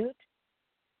minute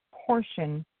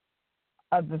portion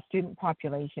of the student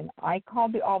population. I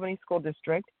called the Albany School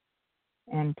District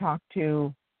and talked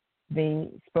to the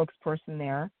spokesperson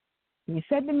there. He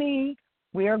said to me,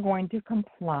 "We are going to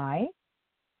comply,"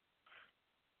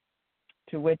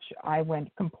 to which I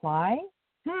went, "Comply?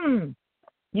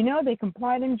 They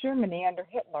complied in Germany under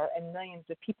Hitler and millions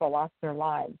of people lost their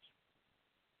lives."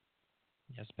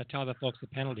 Yes, but tell the folks the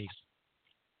penalties.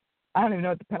 I don't even know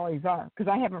what the penalties are because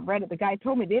I haven't read it. The guy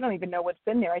told me they don't even know what's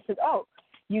in there. I said, "Oh,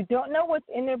 you don't know what's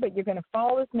in there, but you're going to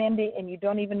follow this mandate, and you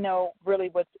don't even know really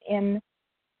what's in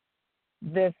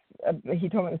this." He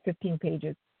told me it was 15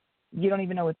 pages. You don't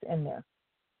even know what's in there.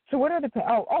 So what are the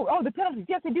the penalties?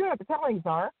 Yes, I do know what the penalties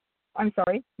are. I'm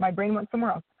sorry, my brain went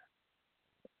somewhere else.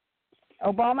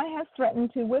 Obama has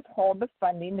threatened to withhold the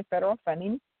federal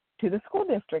funding to the school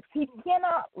districts. He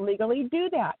cannot legally do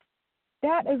that.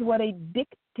 That is what a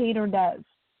dictator does.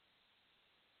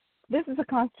 This is a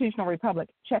constitutional republic,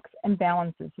 checks and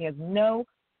balances. He has no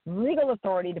legal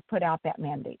authority to put out that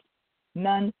mandate.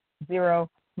 None, zero,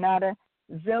 nada,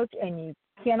 zilch, and you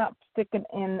cannot stick it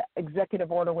in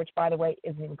executive order, which, by the way,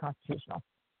 isn't even constitutional.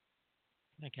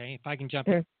 Okay, if I can jump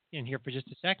in here for just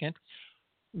a second.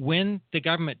 When the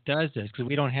government does this, because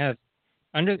we don't have,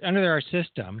 under our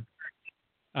system,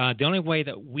 the only way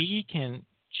that we can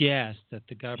suggest that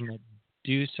the government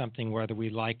do something, whether we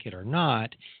like it or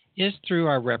not, is through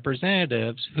our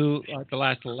representatives who, at the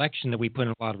last election that we put in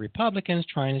a lot of Republicans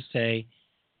trying to say,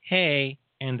 hey,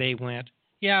 and they went,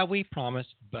 yeah, we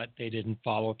promised, but they didn't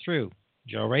follow through.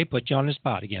 Jo Rae, put you on the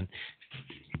spot again.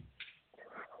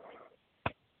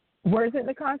 Where is it in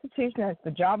the Constitution? It's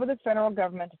the job of the federal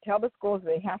government to tell the schools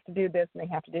they have to do this and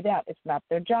they have to do that. It's not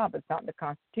their job. It's not in the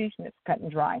Constitution. It's cut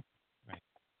and dry. Right.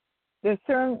 There's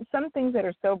some things that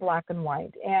are so black and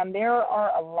white, and there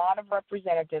are a lot of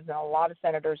representatives and a lot of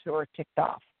senators who are ticked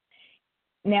off.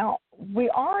 Now, we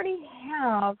already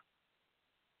have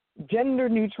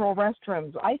gender-neutral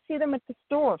restrooms. I see them at the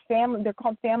store. They're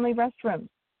called family restrooms.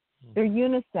 They're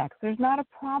unisex. There's not a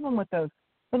problem with those.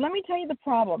 But let me tell you the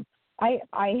problem. I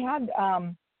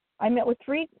met with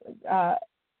 3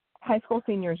 high school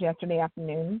seniors yesterday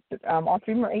afternoon. All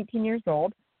 3 of them are 18 years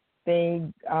old. They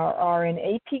are in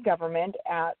AP government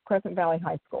at Crescent Valley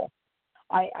High School.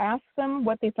 I asked them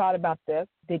what they thought about this.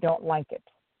 They don't like it.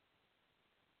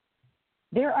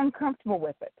 They're uncomfortable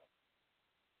with it.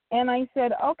 And I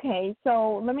said, okay,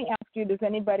 so let me ask you, does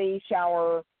anybody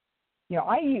shower? We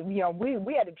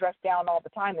had to dress down all the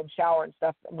time and shower and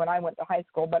stuff when I went to high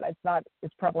school, but it's not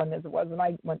as prevalent as it was when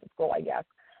I went to school, I guess.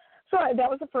 So that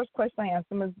was the first question I asked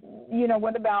them was,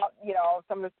 what about,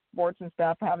 some of the sports and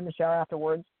stuff, having the shower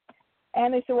afterwards?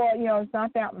 And they said, well, it's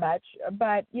not that much,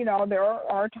 but, there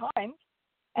are times.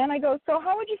 And I go, so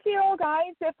how would you feel,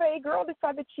 guys, if a girl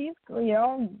decided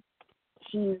that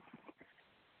she's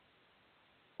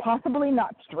possibly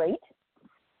not straight?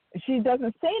 She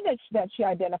doesn't say that she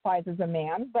identifies as a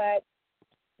man, but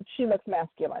she looks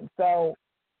masculine. So,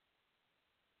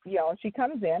 she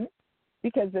comes in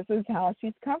because this is how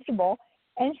she's comfortable,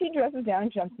 and she dresses down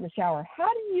and jumps in the shower. How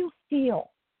do you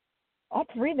feel? All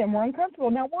three of them were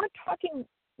uncomfortable. Now, we're talking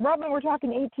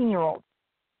 18-year-olds.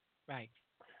 Right.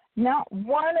 Now,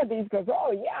 one of these goes,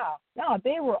 oh, yeah. No,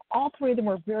 all three of them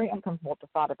were very uncomfortable at the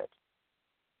thought of it.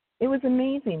 It was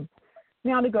amazing.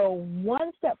 Now, to go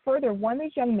one step further, one of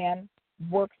these young men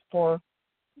works for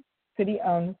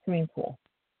city-owned swimming pool.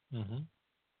 Mm-hmm.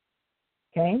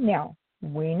 Okay, now,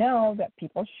 we know that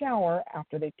people shower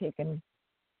after they've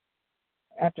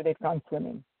gone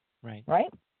swimming. Right. Right?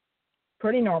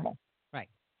 Pretty normal. Right.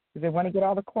 Because they want to get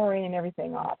all the chlorine and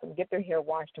everything off and get their hair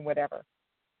washed and whatever.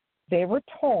 They were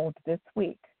told this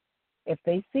week, if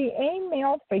they see a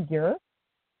male figure,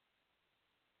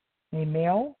 a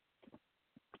male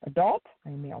adult, a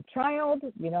male child,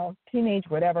 teenage,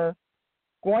 whatever,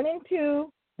 going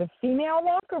into the female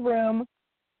locker room,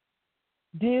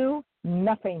 do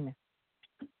nothing.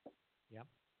 Yep.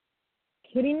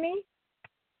 Kidding me?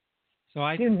 So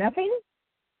I do nothing?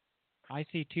 I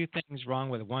see two things wrong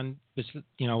with one,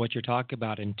 what you're talking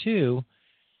about, and two,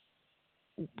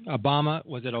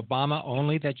 was it Obama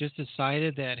only that just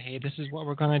decided that, hey, this is what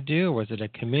we're going to do? Or was it a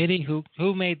committee?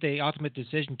 Who made the ultimate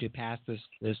decision to pass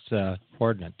this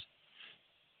ordinance?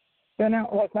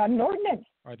 Well, it's not an ordinance.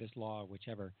 Or this law,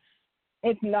 whichever.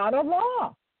 It's not a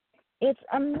law. It's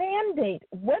a mandate.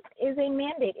 What is a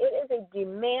mandate? It is a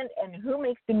demand, and who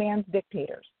makes demands?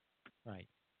 Dictators. Right.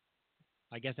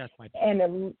 I guess that's my point.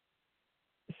 And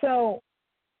so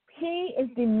he is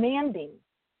demanding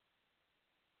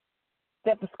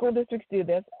that the school districts do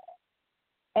this,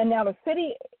 and now the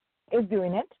city is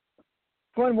doing it.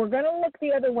 When we're going to look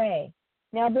the other way.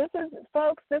 Now, this is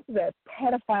a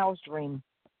pedophile's dream.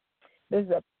 This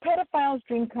is a pedophile's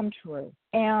dream come true.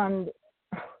 And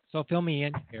so fill me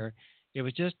in here. It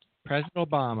was just President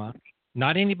Obama,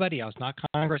 not anybody else, not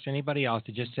Congress, anybody else,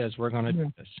 that just says we're going to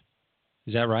do this.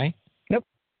 Is that right? Nope,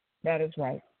 that is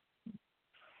right.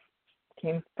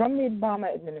 Came from the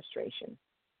Obama administration.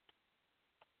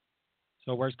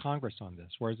 So where's Congress on this?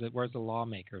 Where's the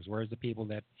lawmakers? Where's the people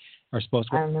that are supposed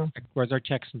to? I don't know. Where's our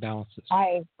checks and balances?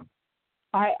 I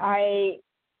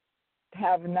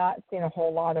have not seen a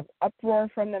whole lot of uproar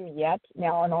from them yet.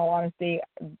 Now, in all honesty,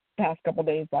 the past couple of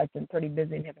days I've been pretty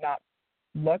busy and have not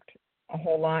looked a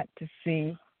whole lot to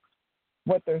see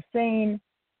what they're saying.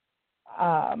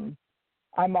 I'm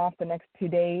off the next 2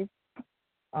 days,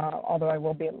 although I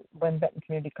will be at Lynn Benton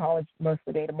Community College most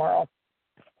of the day tomorrow.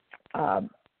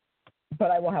 But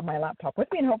I will have my laptop with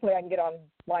me, and hopefully I can get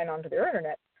online onto their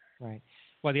internet. Right.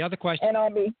 Well, the other question. And I'll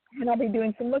be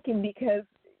doing some looking, because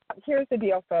here's the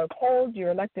deal, folks. Hold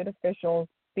your elected officials'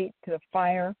 feet to the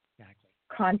fire. Exactly.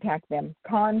 Contact them.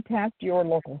 Contact your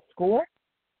local school.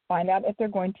 Find out if they're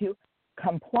going to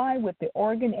comply with the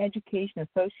Oregon Education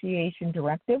Association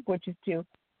directive, which is to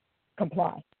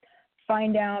comply.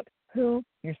 Find out who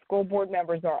your school board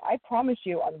members are. I promise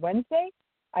you, on Wednesday,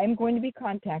 I am going to be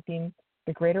contacting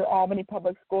the Greater Albany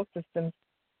Public School System's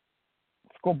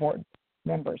school board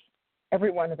members,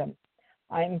 every one of them.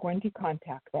 I am going to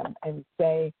contact them and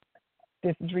say,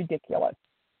 this is ridiculous.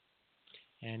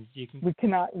 And we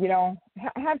cannot,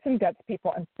 have some guts,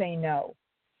 people, and say no.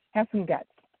 Have some guts.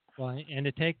 Well,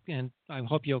 and I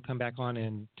hope you'll come back on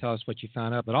and tell us what you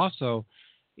found out. But also,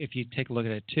 if you take a look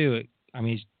at it too, I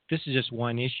mean, this is just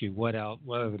one issue. What else?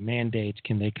 What other mandates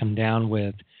can they come down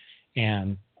with?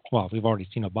 And well, we've already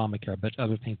seen Obamacare, but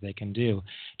other things they can do.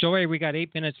 Jo Rae, we got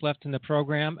 8 minutes left in the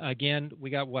program. Again, we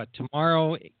got what?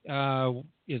 Tomorrow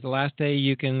is the last day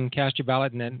you can cast your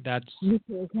ballot, and then that's... You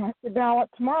can cast your ballot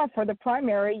tomorrow for the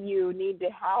primary. You need to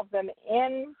have them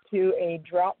into a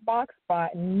drop box by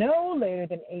no later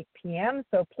than 8 p.m.,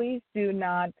 so please do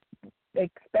not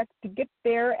expect to get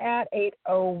there at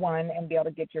 8:01 and be able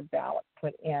to get your ballot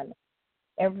put in.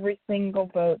 Every single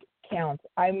vote counts.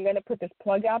 I'm going to put this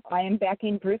plug up. I am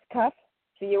backing Bruce Cuff,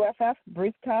 CUFF,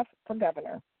 Bruce Cuff for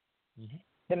governor. Mm-hmm.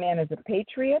 The man is a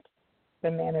patriot.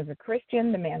 The man is a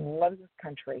Christian. The man loves his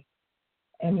country.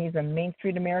 And he's a Main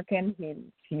Street American.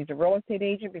 He's a real estate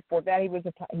agent. Before that, he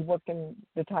worked in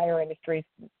the tire industry,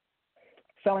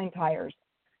 selling tires,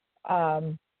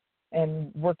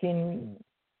 and working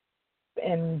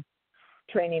in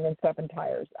training and stuff and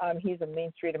tires. He's a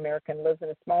Main Street American, lives in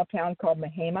a small town called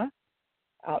Mahama,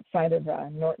 outside of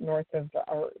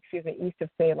east of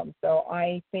Salem. So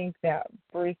I think that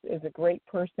Bruce is a great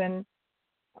person.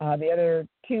 The other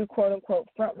two quote unquote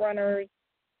front runners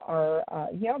are,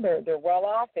 they're well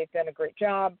off. They've done a great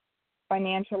job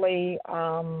financially.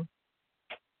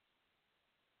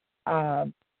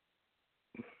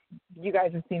 You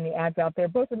guys have seen the ads out there.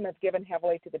 Both of them have given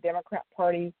heavily to the Democrat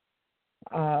Party.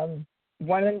 One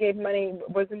of them gave money,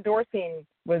 was in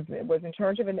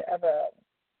charge of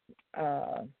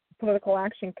a political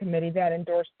action committee that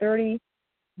endorsed 30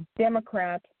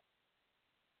 Democrat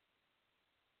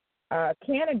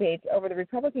candidates over the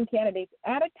Republican candidates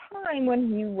at a time when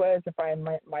he was, if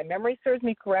my memory serves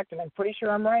me correct, and I'm pretty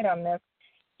sure I'm right on this,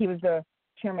 he was the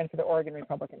chairman for the Oregon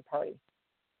Republican Party.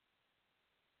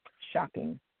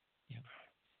 Shocking. Yeah.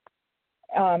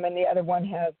 And the other one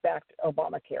has backed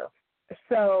Obamacare.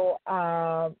 So,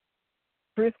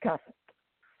 Bruce Cuff.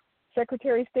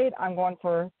 Secretary of State, I'm going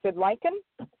for Sid Lycan.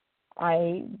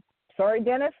 Sorry,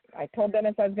 Dennis. I told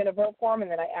Dennis I was going to vote for him,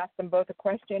 and then I asked them both a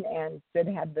question, and Sid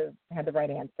had the right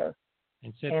answer,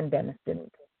 and Dennis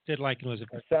didn't. Sid Lycan was a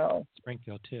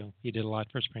Springfield too. He did a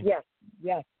lot for Springfield.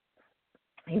 Yes,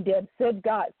 he did. Sid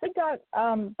got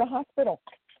the hospital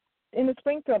in the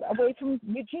Springfield away from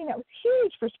Eugene. That was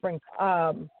huge for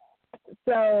Springfield.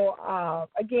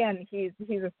 Again, he's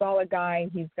a solid guy.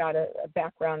 He's got a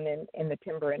background in the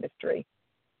timber industry,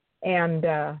 and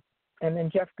then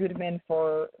Jeff Goodman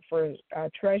for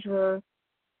treasurer.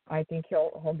 I think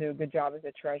he'll do a good job as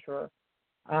a treasurer.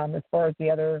 As far as the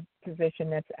other position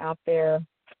that's out there,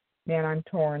 man, I'm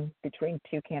torn between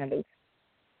two candidates.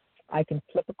 I can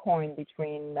flip a coin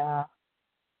between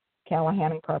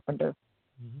Callahan and Carpenter.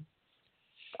 Mm-hmm.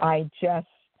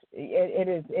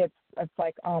 It's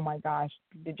like, oh my gosh,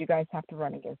 did you guys have to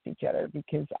run against each other?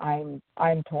 Because I'm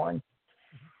torn,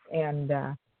 and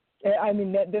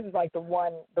this is like the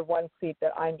one seat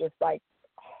that I'm just like,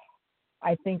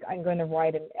 I think I'm going to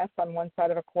write an S on one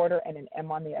side of a quarter and an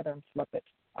M on the other and flip it.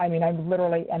 I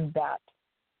literally am that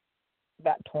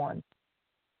torn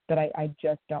that I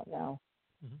just don't know.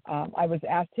 Mm-hmm. I was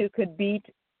asked who could beat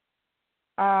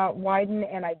Wyden,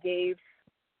 and I gave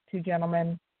two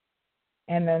gentlemen.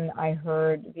 And then I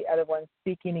heard the other one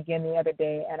speaking again the other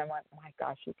day, and I went, my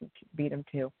gosh, you can beat him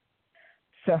too.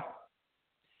 So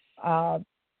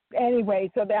anyway,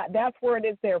 so that's where it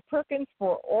is there.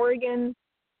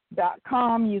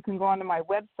 PerkinsForOregon.com. You can go onto my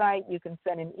website. You can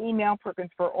send an email,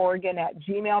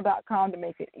 PerkinsForOregon@gmail.com, to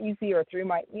make it easy, or through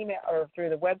my email or through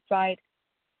the website.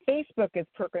 Facebook is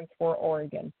Perkins for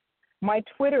Oregon. My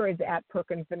Twitter is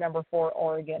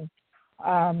 @Perkins4Oregon.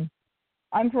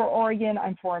 I'm for Oregon.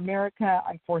 I'm for America.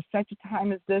 I'm for such a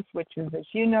time as this, which is, as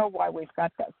you know, why we've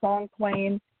got that song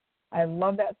playing. I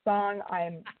love that song.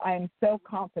 I'm so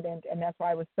confident, and that's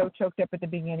why I was so choked up at the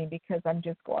beginning, because I'm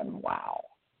just going, wow.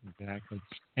 Exactly.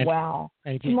 Wow.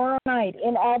 Tomorrow night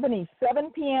in Albany,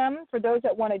 7 p.m. For those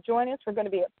that want to join us, we're going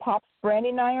to be at Pop's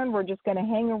Branding Iron. We're just going to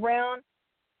hang around,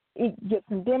 get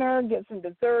some dinner, get some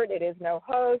dessert. It is no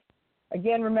host.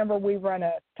 Again, remember, we run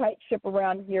a tight ship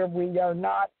around here. We are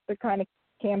not the kind of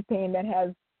campaign that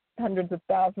has hundreds of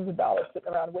thousands of dollars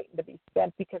sitting around waiting to be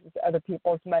spent because it's other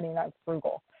people's money, and I'm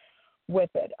frugal with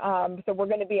it. So we're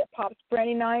going to be at Pop's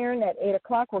Branding Iron at 8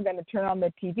 o'clock. We're going to turn on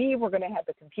the TV. We're going to have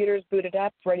the computers booted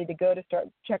up, ready to go to start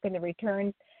checking the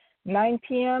returns. 9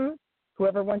 p.m.,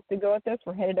 whoever wants to go with us,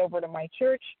 we're headed over to my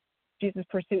church, Jesus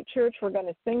Pursuit Church. We're going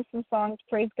to sing some songs,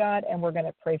 praise God, and we're going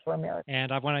to pray for America.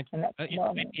 And I want to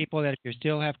remind people that if you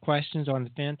still have questions on the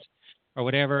fence or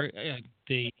whatever,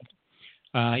 the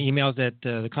emails that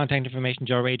the contact information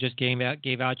Jo Rae just gave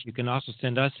out, you can also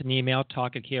send us an email,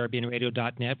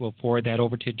 talk@krbnradio.net. We'll forward that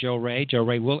over to Jo Rae. Jo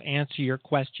Rae will answer your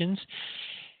questions.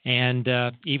 And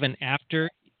even after,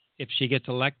 if she gets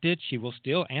elected, she will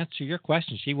still answer your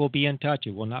questions. She will be in touch.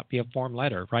 It will not be a form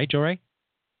letter. Right, Jo Rae?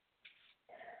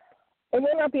 It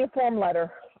will not be a form letter.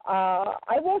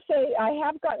 I will say I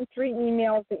have gotten 3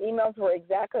 emails. The emails were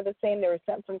exactly the same. They were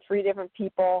sent from 3 different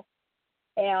people.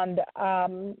 And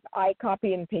I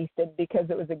copy and pasted because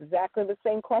it was exactly the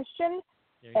same question,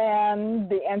 and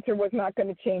the answer was not going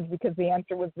to change because the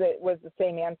answer was the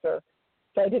same answer.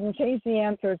 So I didn't change the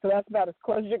answer, so that's about as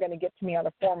close as you're going to get to me on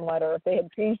a form letter if they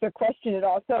had changed their question at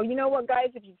all. So you know what,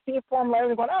 guys, if you see a form letter,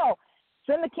 they're going, oh,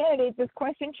 send the candidate this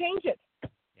question, change it.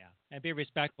 Yeah, and be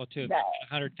respectful, too.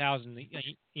 100,000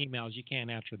 emails, you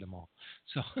can't answer them all.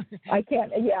 So I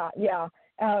can't, yeah.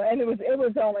 And it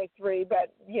was only 3,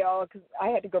 but because I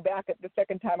had to go back at the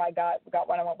second time I got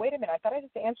one. I went, wait a minute, I thought I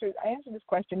answered this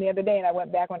question the other day, and I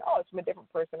went back and went, oh, it's from a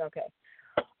different person. Okay.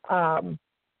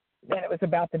 and it was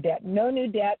about the debt. No new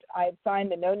debt. I've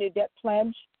signed the no new debt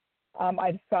pledge.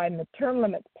 I've signed the term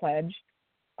limits pledge.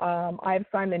 I've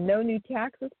signed the no new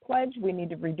taxes pledge. We need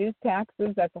to reduce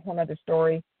taxes. That's a whole other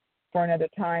story for another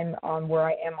time on where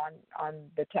I am on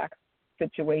the tax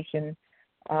situation.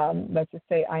 Let's just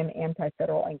say I'm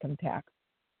anti-federal income tax.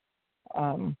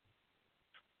 And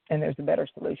there's a better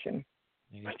solution.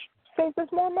 Saves us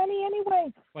more money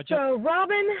anyway. So,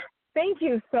 Robin, thank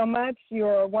you so much.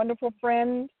 You're a wonderful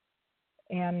friend.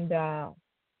 And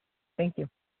thank you.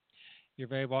 You're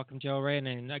very welcome, Jo Rae.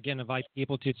 And again, invite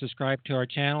people to subscribe to our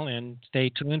channel and stay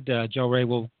tuned. Jo Rae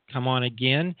will come on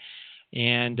again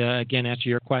and, again, answer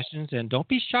your questions. And don't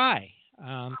be shy.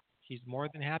 She's more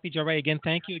than happy. Jo Rae, again,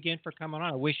 thank you again for coming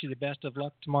on. I wish you the best of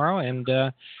luck tomorrow. And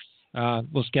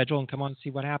we'll schedule and come on and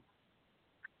see what happens.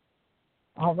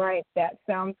 All right. That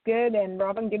sounds good. And,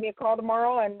 Robin, give me a call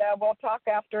tomorrow, and we'll talk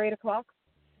after 8 o'clock.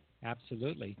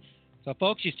 Absolutely. So,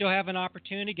 folks, you still have an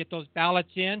opportunity. Get those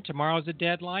ballots in. Tomorrow's the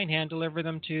deadline. Hand deliver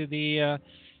them to the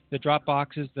drop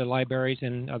boxes, the libraries,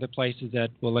 and other places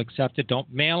that will accept it.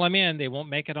 Don't mail them in. They won't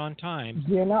make it on time.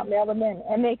 Do not mail them in.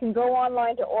 And they can go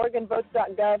online to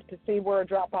OregonVotes.gov to see where a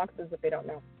drop box is if they don't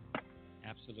know.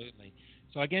 Absolutely.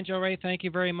 So, again, Jo Rae, thank you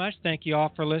very much. Thank you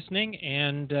all for listening.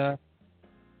 And I'll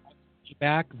see you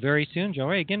back very soon. Jo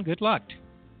Rae, again, good luck.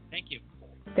 Thank you.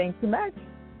 Thanks so much.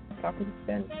 Talk to you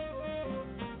soon.